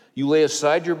 You lay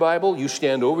aside your Bible, you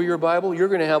stand over your Bible, you're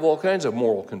going to have all kinds of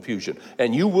moral confusion,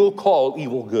 and you will call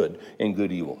evil good and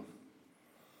good evil.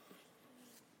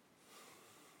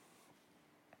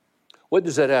 What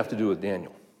does that have to do with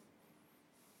Daniel?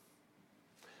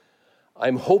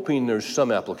 I'm hoping there's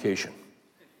some application.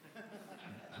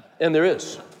 And there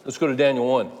is. Let's go to Daniel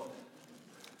 1.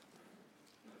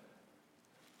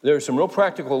 There are some real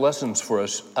practical lessons for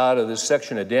us out of this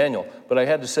section of Daniel, but I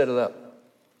had to set it up.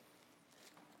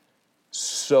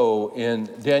 So in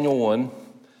Daniel 1,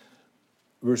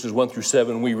 verses 1 through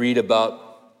 7, we read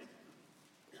about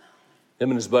him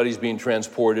and his buddies being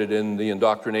transported in the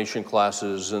indoctrination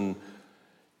classes and,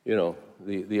 you know,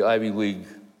 the Ivy League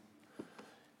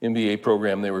MBA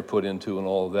program they were put into and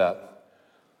all of that.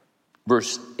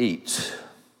 Verse 8.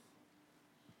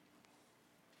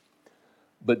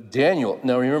 But Daniel,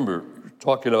 now remember, we're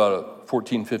talking about a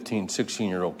 14, 15,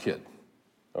 16-year-old kid,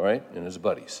 all right, and his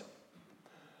buddies.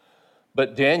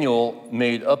 But Daniel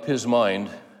made up his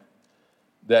mind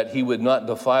that he would not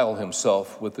defile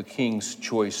himself with the king's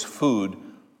choice food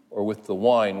or with the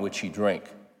wine which he drank.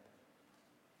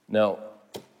 Now,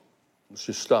 let's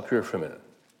just stop here for a minute.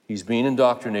 He's being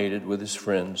indoctrinated with his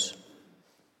friends.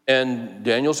 And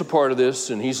Daniel's a part of this,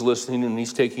 and he's listening, and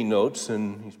he's taking notes,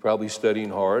 and he's probably studying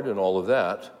hard and all of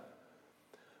that.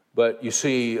 But you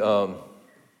see,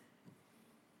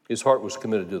 his heart was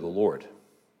committed to the Lord.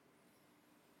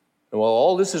 And while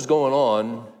all this is going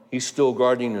on, he's still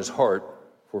guarding his heart,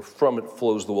 for from it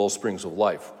flows the well springs of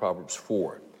life, Proverbs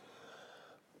 4.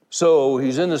 So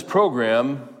he's in this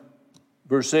program.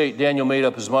 Verse 8, Daniel made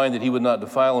up his mind that he would not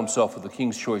defile himself with the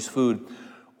king's choice food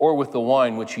or with the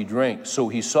wine which he drank. So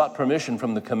he sought permission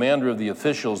from the commander of the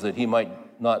officials that he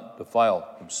might not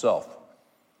defile himself.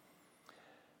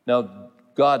 Now,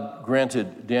 God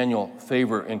granted Daniel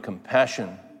favor and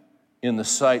compassion in the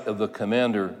sight of the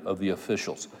commander of the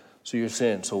officials. So you're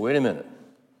saying, so wait a minute.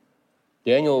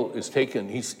 Daniel is taken,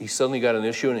 he suddenly got an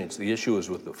issue, and the issue is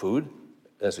with the food?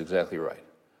 That's exactly right.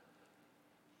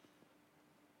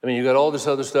 I mean, you got all this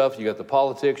other stuff, you got the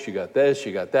politics, you got this,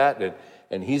 you got that,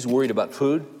 and he's worried about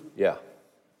food? Yeah.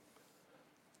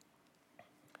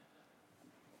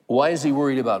 Why is he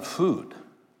worried about food?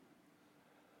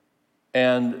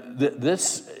 And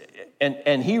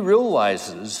he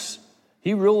realizes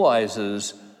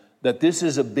that this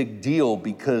is a big deal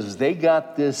because they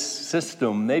got this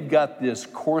system, they've got this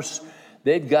course,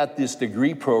 they've got this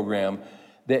degree program,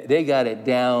 they got it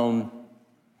down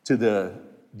to the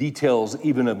details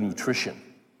even of nutrition.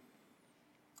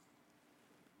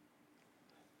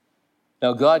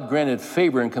 Now God granted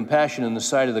favor and compassion in the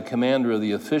sight of the commander of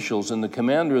the officials, and the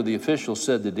commander of the officials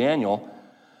said to Daniel,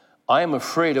 I am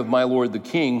afraid of my lord the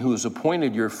king, who has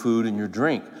appointed your food and your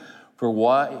drink. For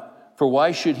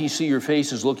why should he see your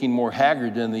faces looking more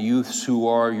haggard than the youths who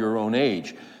are your own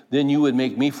age? Then you would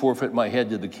make me forfeit my head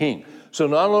to the king. So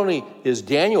not only is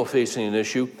Daniel facing an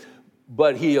issue,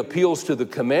 but he appeals to the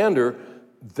commander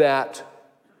that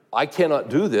I cannot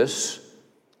do this.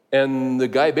 And the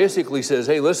guy basically says,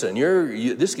 hey, listen,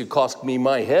 this could cost me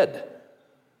my head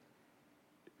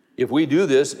if we do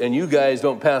this and you guys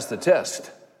don't pass the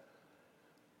test.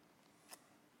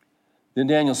 Then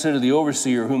Daniel said to the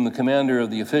overseer, whom the commander of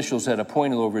the officials had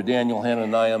appointed over Daniel,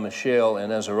 Hananiah, Mishael,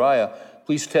 and Azariah,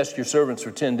 please test your servants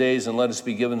for 10 days and let us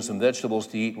be given some vegetables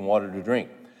to eat and water to drink.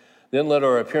 Then let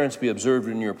our appearance be observed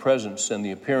in your presence and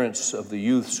the appearance of the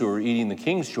youths who are eating the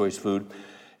king's choice food,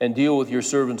 and deal with your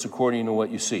servants according to what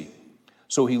you see.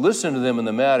 So he listened to them in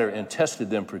the matter and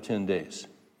tested them for 10 days.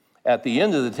 At the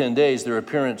end of the 10 days, their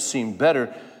appearance seemed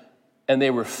better, and they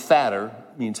were fatter,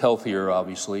 means healthier,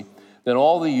 obviously, than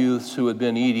all the youths who had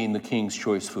been eating the king's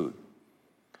choice food.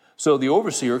 So the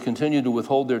overseer continued to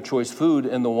withhold their choice food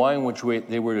and the wine which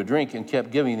they were to drink, and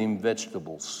kept giving them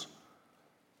vegetables.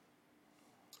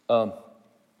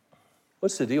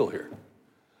 What's the deal here?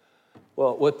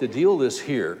 Well, what the deal is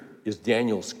here is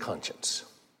Daniel's conscience.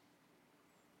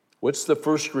 What's the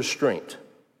first restraint?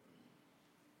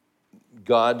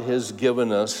 God has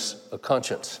given us a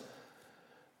conscience.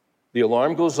 The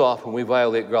alarm goes off when we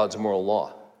violate God's moral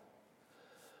law.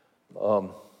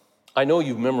 I know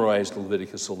you've memorized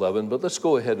Leviticus 11, but let's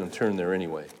go ahead and turn there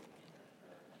anyway.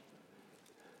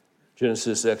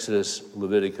 Genesis, Exodus,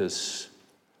 Leviticus.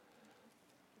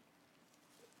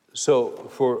 So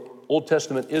for Old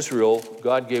Testament Israel,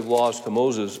 God gave laws to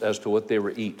Moses as to what they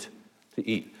were to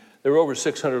eat. There were over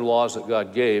 600 laws that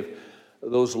God gave.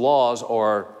 Those laws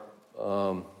are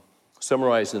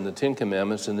summarized in the Ten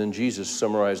Commandments, and then Jesus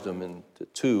summarized them into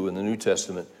 2 in the New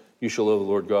Testament. You shall love the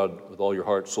Lord God with all your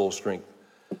heart, soul, strength,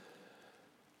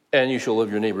 and you shall love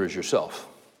your neighbor as yourself.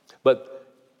 But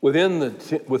within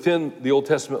the Old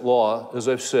Testament law, as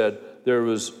I've said, there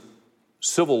was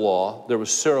civil law, there was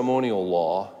ceremonial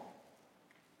law,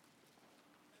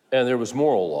 and there was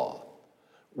moral law.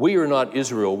 We are not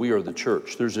Israel, we are the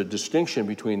church. There's a distinction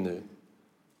between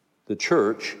the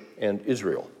church and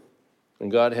Israel. And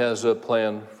God has a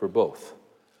plan for both.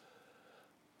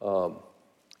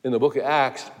 In the book of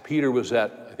Acts, Peter was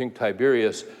at, I think,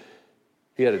 Tiberias.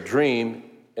 He had a dream,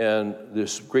 and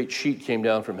this great sheet came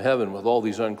down from heaven with all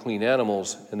these unclean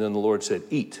animals, and then the Lord said,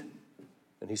 eat.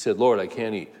 And he said, Lord, I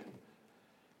can't eat.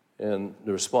 And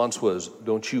the response was,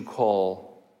 don't you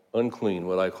call unclean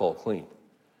what I call clean?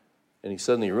 And he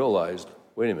suddenly realized,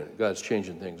 wait a minute, God's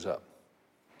changing things up,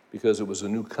 because it was a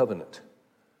new covenant.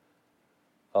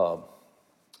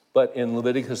 But in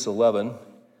Leviticus 11,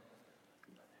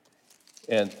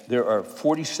 and there are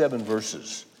 47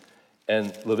 verses,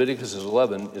 and Leviticus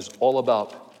 11 is all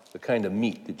about the kind of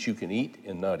meat that you can eat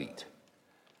and not eat.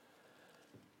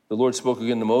 The Lord spoke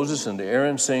again to Moses and to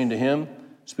Aaron, saying to him,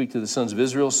 speak to the sons of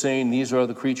Israel, saying, these are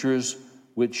the creatures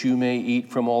which you may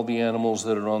eat from all the animals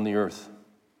that are on the earth.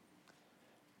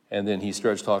 And then he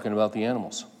starts talking about the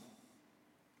animals.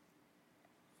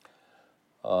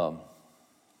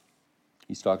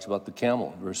 He talks about the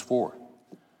camel in verse 4.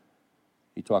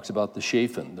 He talks about the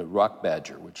chafin, the rock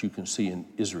badger, which you can see in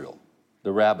Israel,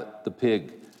 the rabbit, the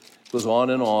pig. Goes on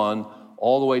and on,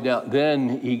 all the way down.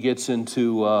 Then he gets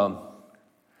into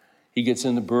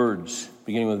birds,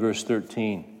 beginning with verse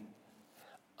 13.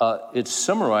 It's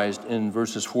summarized in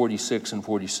verses 46 and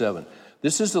 47.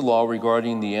 This is the law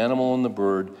regarding the animal and the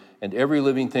bird and every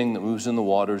living thing that moves in the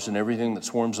waters and everything that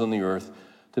swarms on the earth,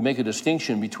 to make a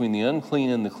distinction between the unclean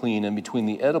and the clean, and between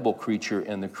the edible creature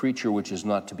and the creature which is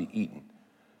not to be eaten.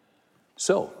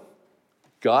 So,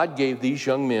 God gave these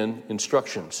young men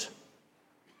instructions.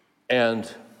 And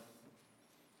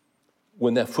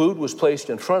when that food was placed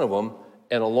in front of them,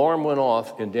 an alarm went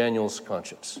off in Daniel's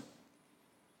conscience.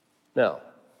 Now,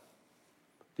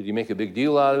 did he make a big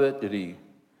deal out of it? Did he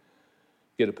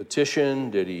get a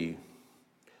petition?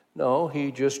 No,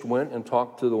 he just went and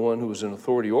talked to the one who was in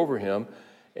authority over him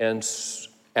and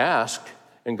asked,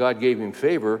 and God gave him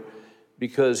favor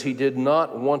because he did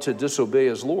not want to disobey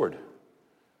his Lord.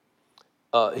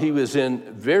 He was in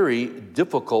very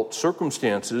difficult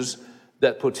circumstances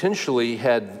that potentially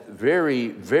had very,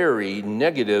 very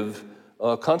negative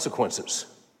consequences.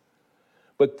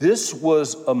 But this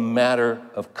was a matter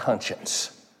of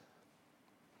conscience.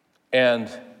 And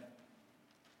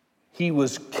he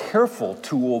was careful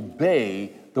to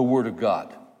obey the word of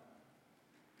God.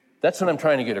 That's what I'm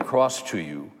trying to get across to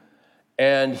you.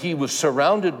 And he was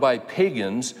surrounded by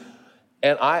pagans,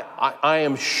 and I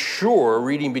am sure,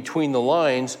 reading between the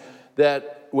lines,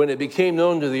 that when it became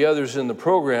known to the others in the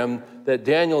program that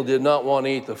Daniel did not want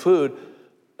to eat the food,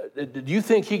 do you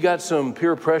think he got some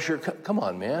peer pressure? Come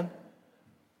on, man.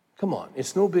 Come on.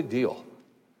 It's no big deal.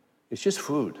 It's just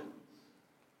food.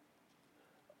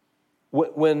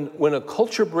 When a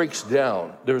culture breaks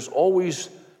down, there's always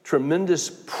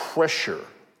tremendous pressure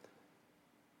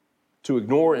to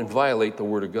ignore and violate the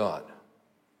Word of God.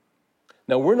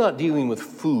 Now, we're not dealing with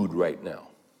food right now.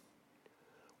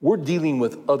 We're dealing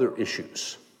with other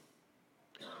issues.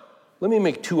 Let me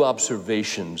make 2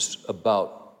 observations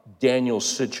about Daniel's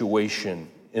situation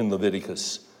in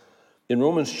Leviticus. In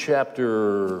Romans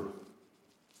chapter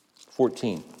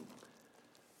 14,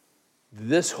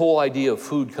 this whole idea of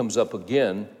food comes up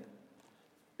again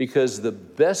because the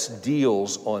best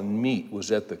deals on meat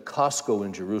was at the Costco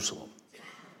in Jerusalem.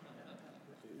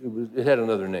 It had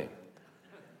another name.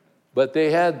 But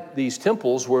they had these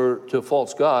temples to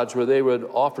false gods where they would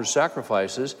offer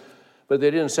sacrifices, but they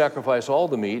didn't sacrifice all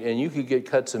the meat, and you could get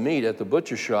cuts of meat at the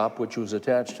butcher shop, which was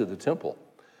attached to the temple.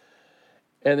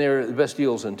 And they were the best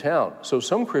deals in town. So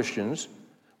some Christians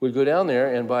would go down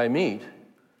there and buy meat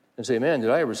and say, man, did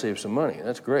I ever save some money?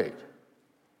 That's great.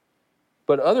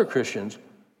 But other Christians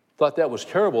thought that was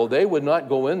terrible. They would not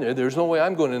go in there. There's no way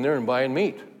I'm going in there and buying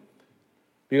meat,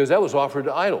 because that was offered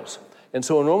to idols. And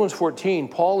so in Romans 14,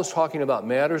 Paul is talking about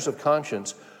matters of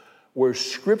conscience where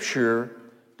Scripture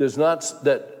does not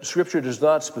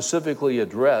specifically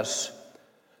address.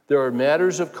 There are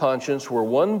matters of conscience where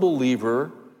one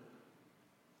believer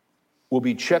will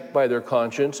be checked by their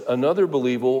conscience. Another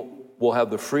believer will have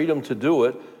the freedom to do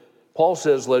it. Paul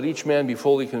says, let each man be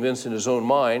fully convinced in his own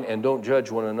mind, and don't judge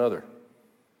one another.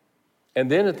 And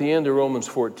then at the end of Romans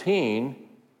 14,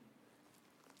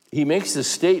 he makes this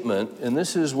statement, and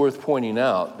this is worth pointing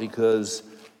out because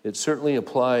it certainly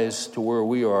applies to where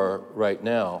we are right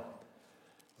now.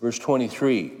 Verse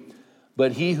 23,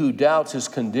 but he who doubts is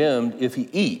condemned if he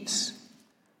eats,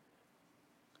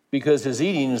 because his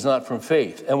eating is not from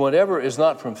faith. And whatever is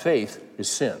not from faith is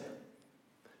sin.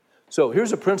 So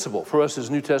here's a principle for us as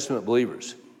New Testament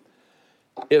believers.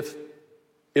 If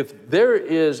there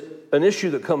is an issue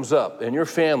that comes up in your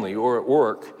family or at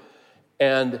work,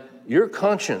 and your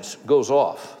conscience goes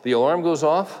off, the alarm goes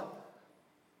off,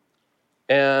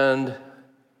 and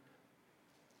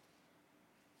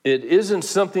it isn't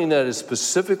something that is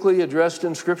specifically addressed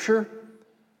in Scripture,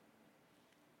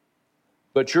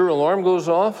 but your alarm goes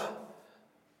off,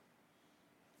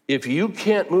 if you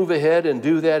can't move ahead and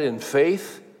do that in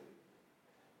faith,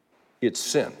 it's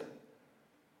sin.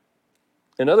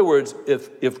 In other words, if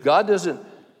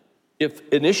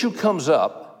an issue comes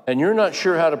up and you're not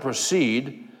sure how to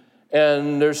proceed,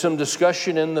 and there's some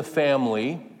discussion in the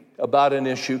family about an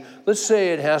issue, let's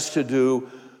say it has to do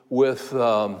with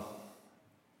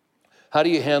how do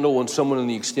you handle when someone in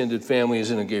the extended family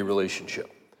is in a gay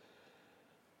relationship?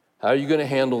 How are you going to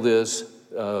handle this?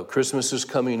 Christmas is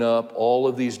coming up, all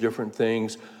of these different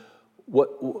things.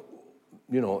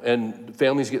 And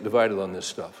families get divided on this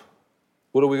stuff.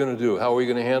 What are we going to do? How are we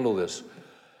going to handle this?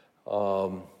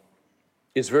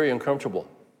 It's very uncomfortable.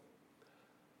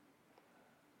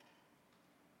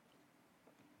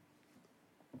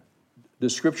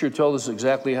 Does Scripture tell us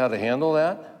exactly how to handle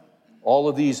that? All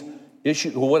of these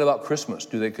issues. Well, what about Christmas?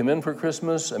 Do they come in for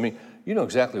Christmas? I mean, you know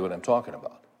exactly what I'm talking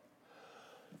about.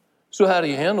 So how do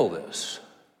you handle this?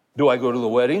 Do I go to the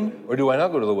wedding or do I not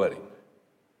go to the wedding?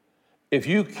 If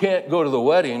you can't go to the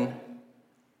wedding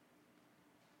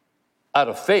out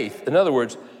of faith, in other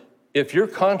words, if your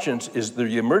conscience is,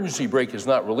 the emergency brake is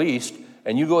not released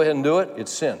and you go ahead and do it,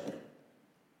 it's sin.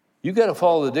 You got to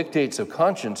follow the dictates of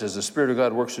conscience as the Spirit of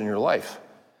God works in your life.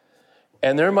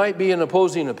 And there might be an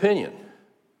opposing opinion.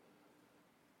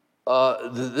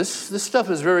 This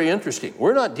stuff is very interesting.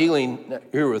 We're not dealing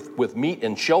here with meat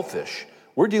and shellfish.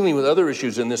 We're dealing with other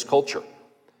issues in this culture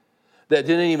that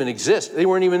didn't even exist. They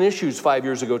weren't even issues 5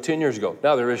 years ago, 10 years ago.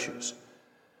 Now they're issues.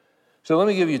 So let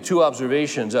me give you two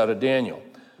observations out of Daniel.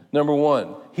 Number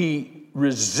one, he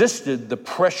resisted the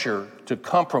pressure to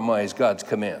compromise God's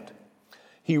command.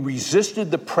 He resisted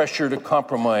the pressure to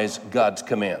compromise God's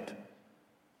command.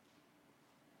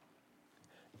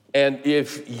 And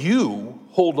if you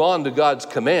hold on to God's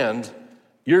command,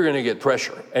 you're going to get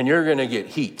pressure and you're going to get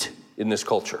heat in this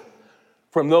culture.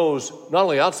 From those, not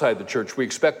only outside the church, we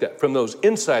expect that, from those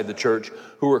inside the church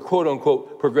who are quote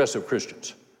unquote progressive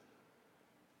Christians.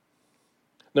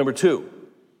 Number two,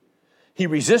 he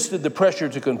resisted the pressure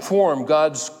to conform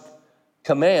God's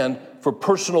command for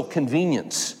personal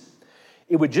convenience.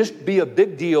 It would just be a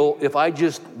big deal if I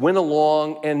just went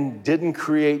along and didn't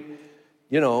create,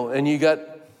 and you got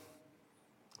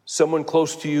someone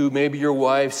close to you, maybe your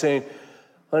wife, saying,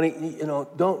 honey,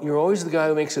 you're always the guy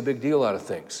who makes a big deal out of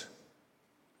things.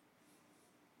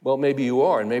 Well, maybe you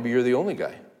are, and maybe you're the only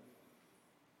guy.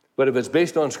 But if it's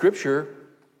based on Scripture,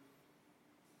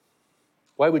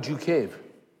 why would you cave?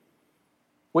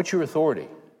 What's your authority?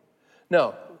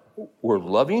 Now, we're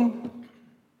loving,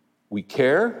 we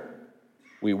care,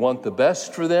 we want the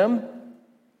best for them.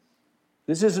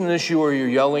 This isn't an issue where you're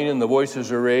yelling and the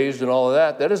voices are raised and all of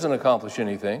that. That doesn't accomplish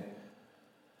anything.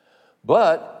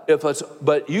 But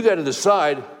you got to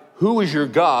decide who is your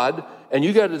God, and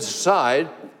you got to decide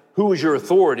who is your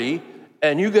authority,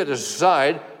 and you got to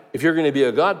decide if you're going to be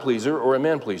a God pleaser or a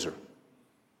man pleaser.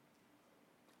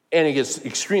 And it gets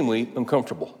extremely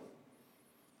uncomfortable.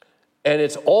 And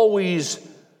it's always,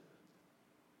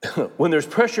 when there's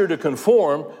pressure to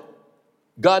conform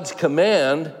God's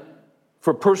command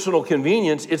for personal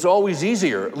convenience, it's always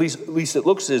easier. At least it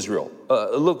looks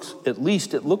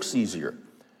easier.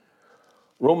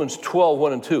 Romans 12,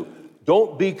 1 and 2.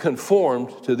 Don't be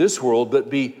conformed to this world,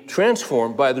 but be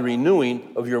transformed by the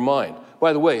renewing of your mind.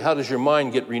 By the way, how does your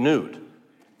mind get renewed?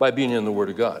 By being in the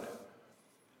Word of God.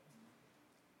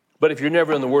 But if you're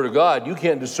never in the Word of God, you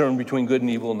can't discern between good and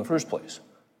evil in the first place.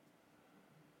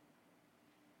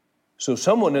 So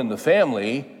someone in the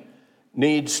family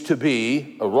needs to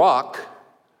be a rock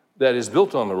that is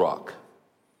built on the rock.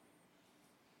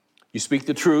 You speak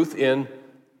the truth in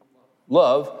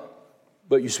love,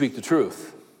 but you speak the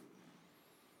truth.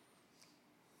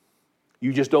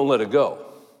 You just don't let it go.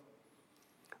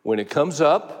 When it comes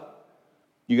up,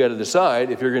 you got to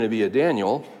decide if you're going to be a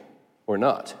Daniel or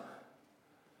not.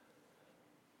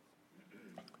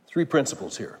 3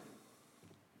 principles here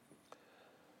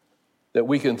that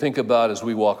we can think about as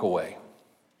we walk away.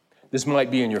 This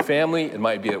might be in your family, it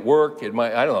might be at work, I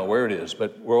don't know where it is,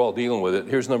 but we're all dealing with it.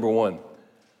 Here's number 1.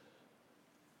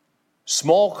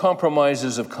 Small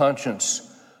compromises of conscience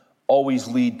always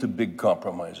lead to big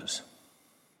compromises.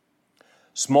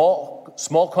 Small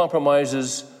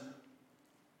compromises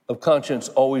of conscience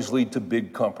always lead to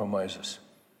big compromises.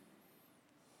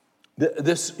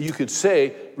 This, you could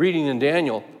say, reading in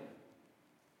Daniel,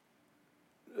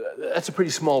 that's a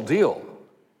pretty small deal,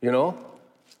 you know?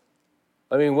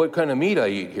 I mean, what kind of meat I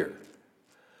eat here?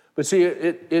 But see,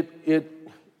 it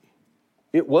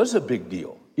was a big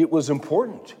deal. It was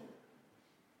important.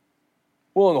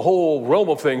 Well, in the whole realm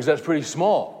of things, that's pretty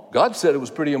small. God said it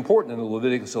was pretty important in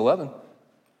Leviticus 11.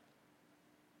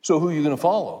 So who are you going to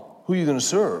follow? Who are you going to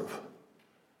serve?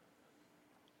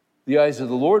 The eyes of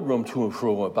the Lord roam to and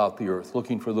fro about the earth,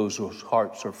 looking for those whose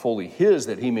hearts are fully his,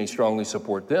 that he may strongly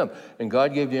support them. And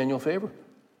God gave Daniel favor.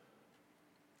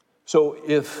 So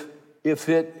if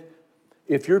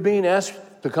you're being asked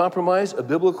to compromise a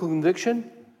biblical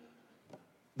conviction,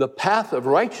 the path of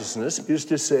righteousness is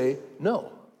to say,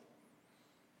 no,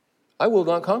 I will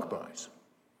not compromise.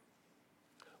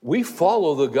 We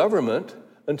follow the government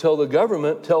until the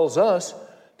government tells us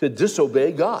to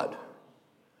disobey God.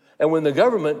 And when the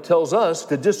government tells us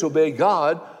to disobey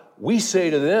God, we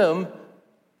say to them,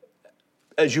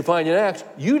 as you find in Acts,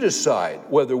 you decide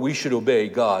whether we should obey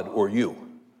God or you.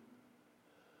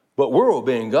 But we're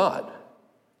obeying God.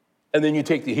 And then you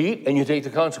take the heat and you take the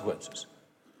consequences.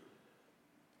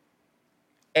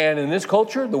 And in this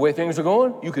culture, the way things are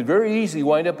going, you could very easily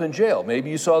wind up in jail.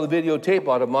 Maybe you saw the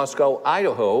videotape out of Moscow,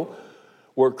 Idaho,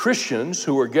 where Christians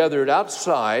who were gathered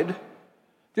outside,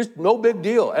 just no big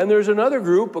deal. And there's another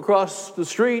group across the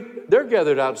street, they're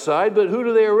gathered outside, but who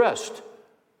do they arrest?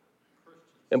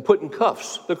 And put in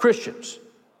cuffs, the Christians.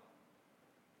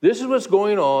 This is what's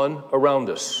going on around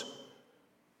us.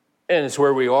 And it's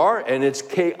where we are, and it's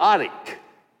chaotic.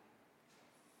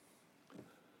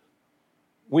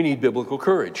 We need biblical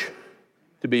courage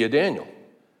to be a Daniel.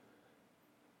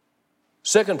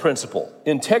 Second principle,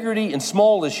 integrity in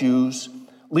small issues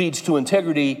leads to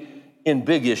integrity in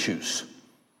big issues.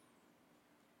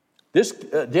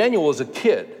 Daniel was a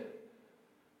kid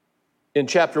in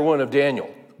chapter 1 of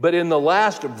Daniel. But in the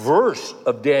last verse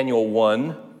of Daniel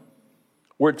 1,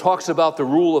 where it talks about the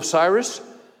rule of Cyrus,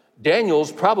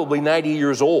 Daniel's probably 90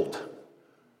 years old.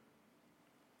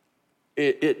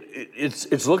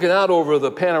 It's looking out over the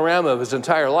panorama of his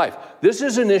entire life. This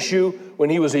is an issue when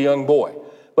he was a young boy.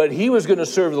 But he was going to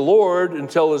serve the Lord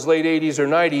until his late 80s or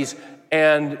 90s.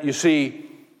 And you see,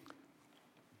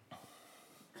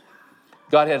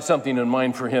 God had something in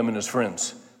mind for him and his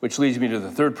friends, which leads me to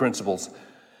the third principle,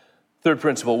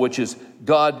 which is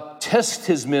God tests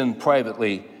his men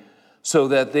privately so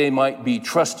that they might be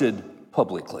trusted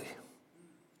publicly.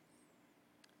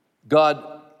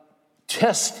 God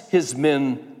tests his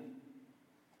men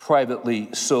privately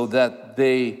so that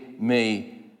they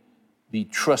may be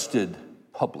trusted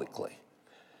publicly.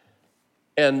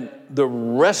 And the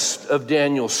rest of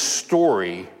Daniel's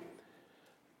story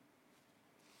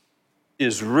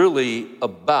is really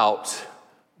about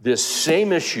this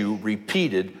same issue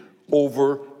repeated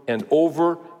over and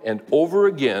over and over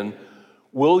again.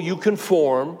 Will you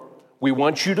conform? We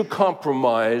want you to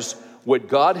compromise what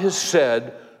God has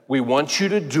said. We want you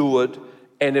to do it.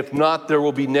 And if not, there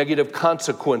will be negative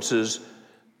consequences.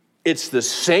 It's the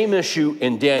same issue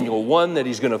in Daniel 1 that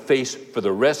he's going to face for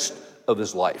the rest of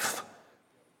his life.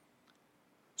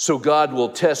 So God will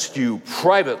test you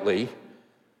privately,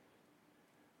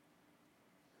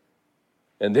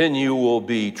 and then you will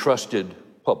be trusted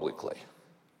publicly.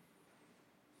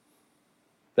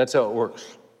 That's how it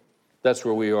works. That's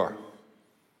where we are.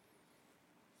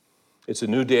 It's a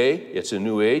new day. It's a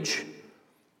new age.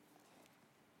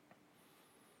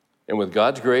 And with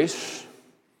God's grace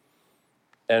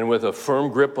and with a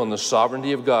firm grip on the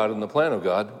sovereignty of God and the plan of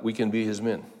God, we can be his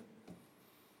men.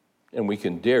 And we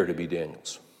can dare to be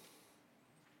Daniel's.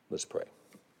 Let's pray.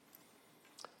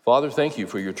 Father, thank you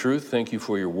for your truth. Thank you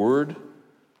for your word.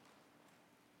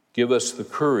 Give us the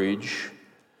courage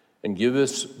and give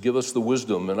us the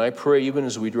wisdom. And I pray even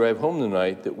as we drive home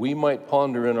tonight that we might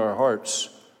ponder in our hearts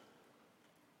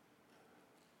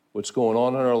what's going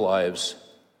on in our lives.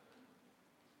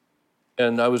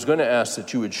 And I was going to ask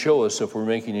that you would show us if we're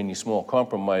making any small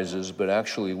compromises, but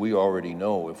actually we already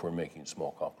know if we're making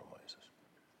small compromises.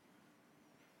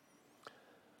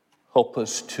 Help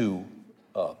us to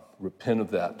repent of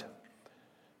that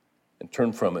and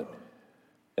turn from it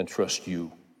and trust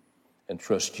you and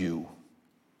trust you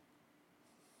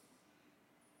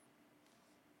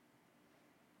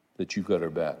that you've got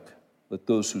our back. Let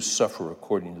those who suffer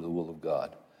according to the will of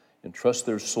God entrust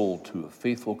their soul to a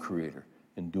faithful Creator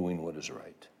in doing what is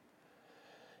right.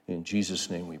 In Jesus'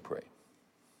 name we pray.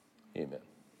 Amen.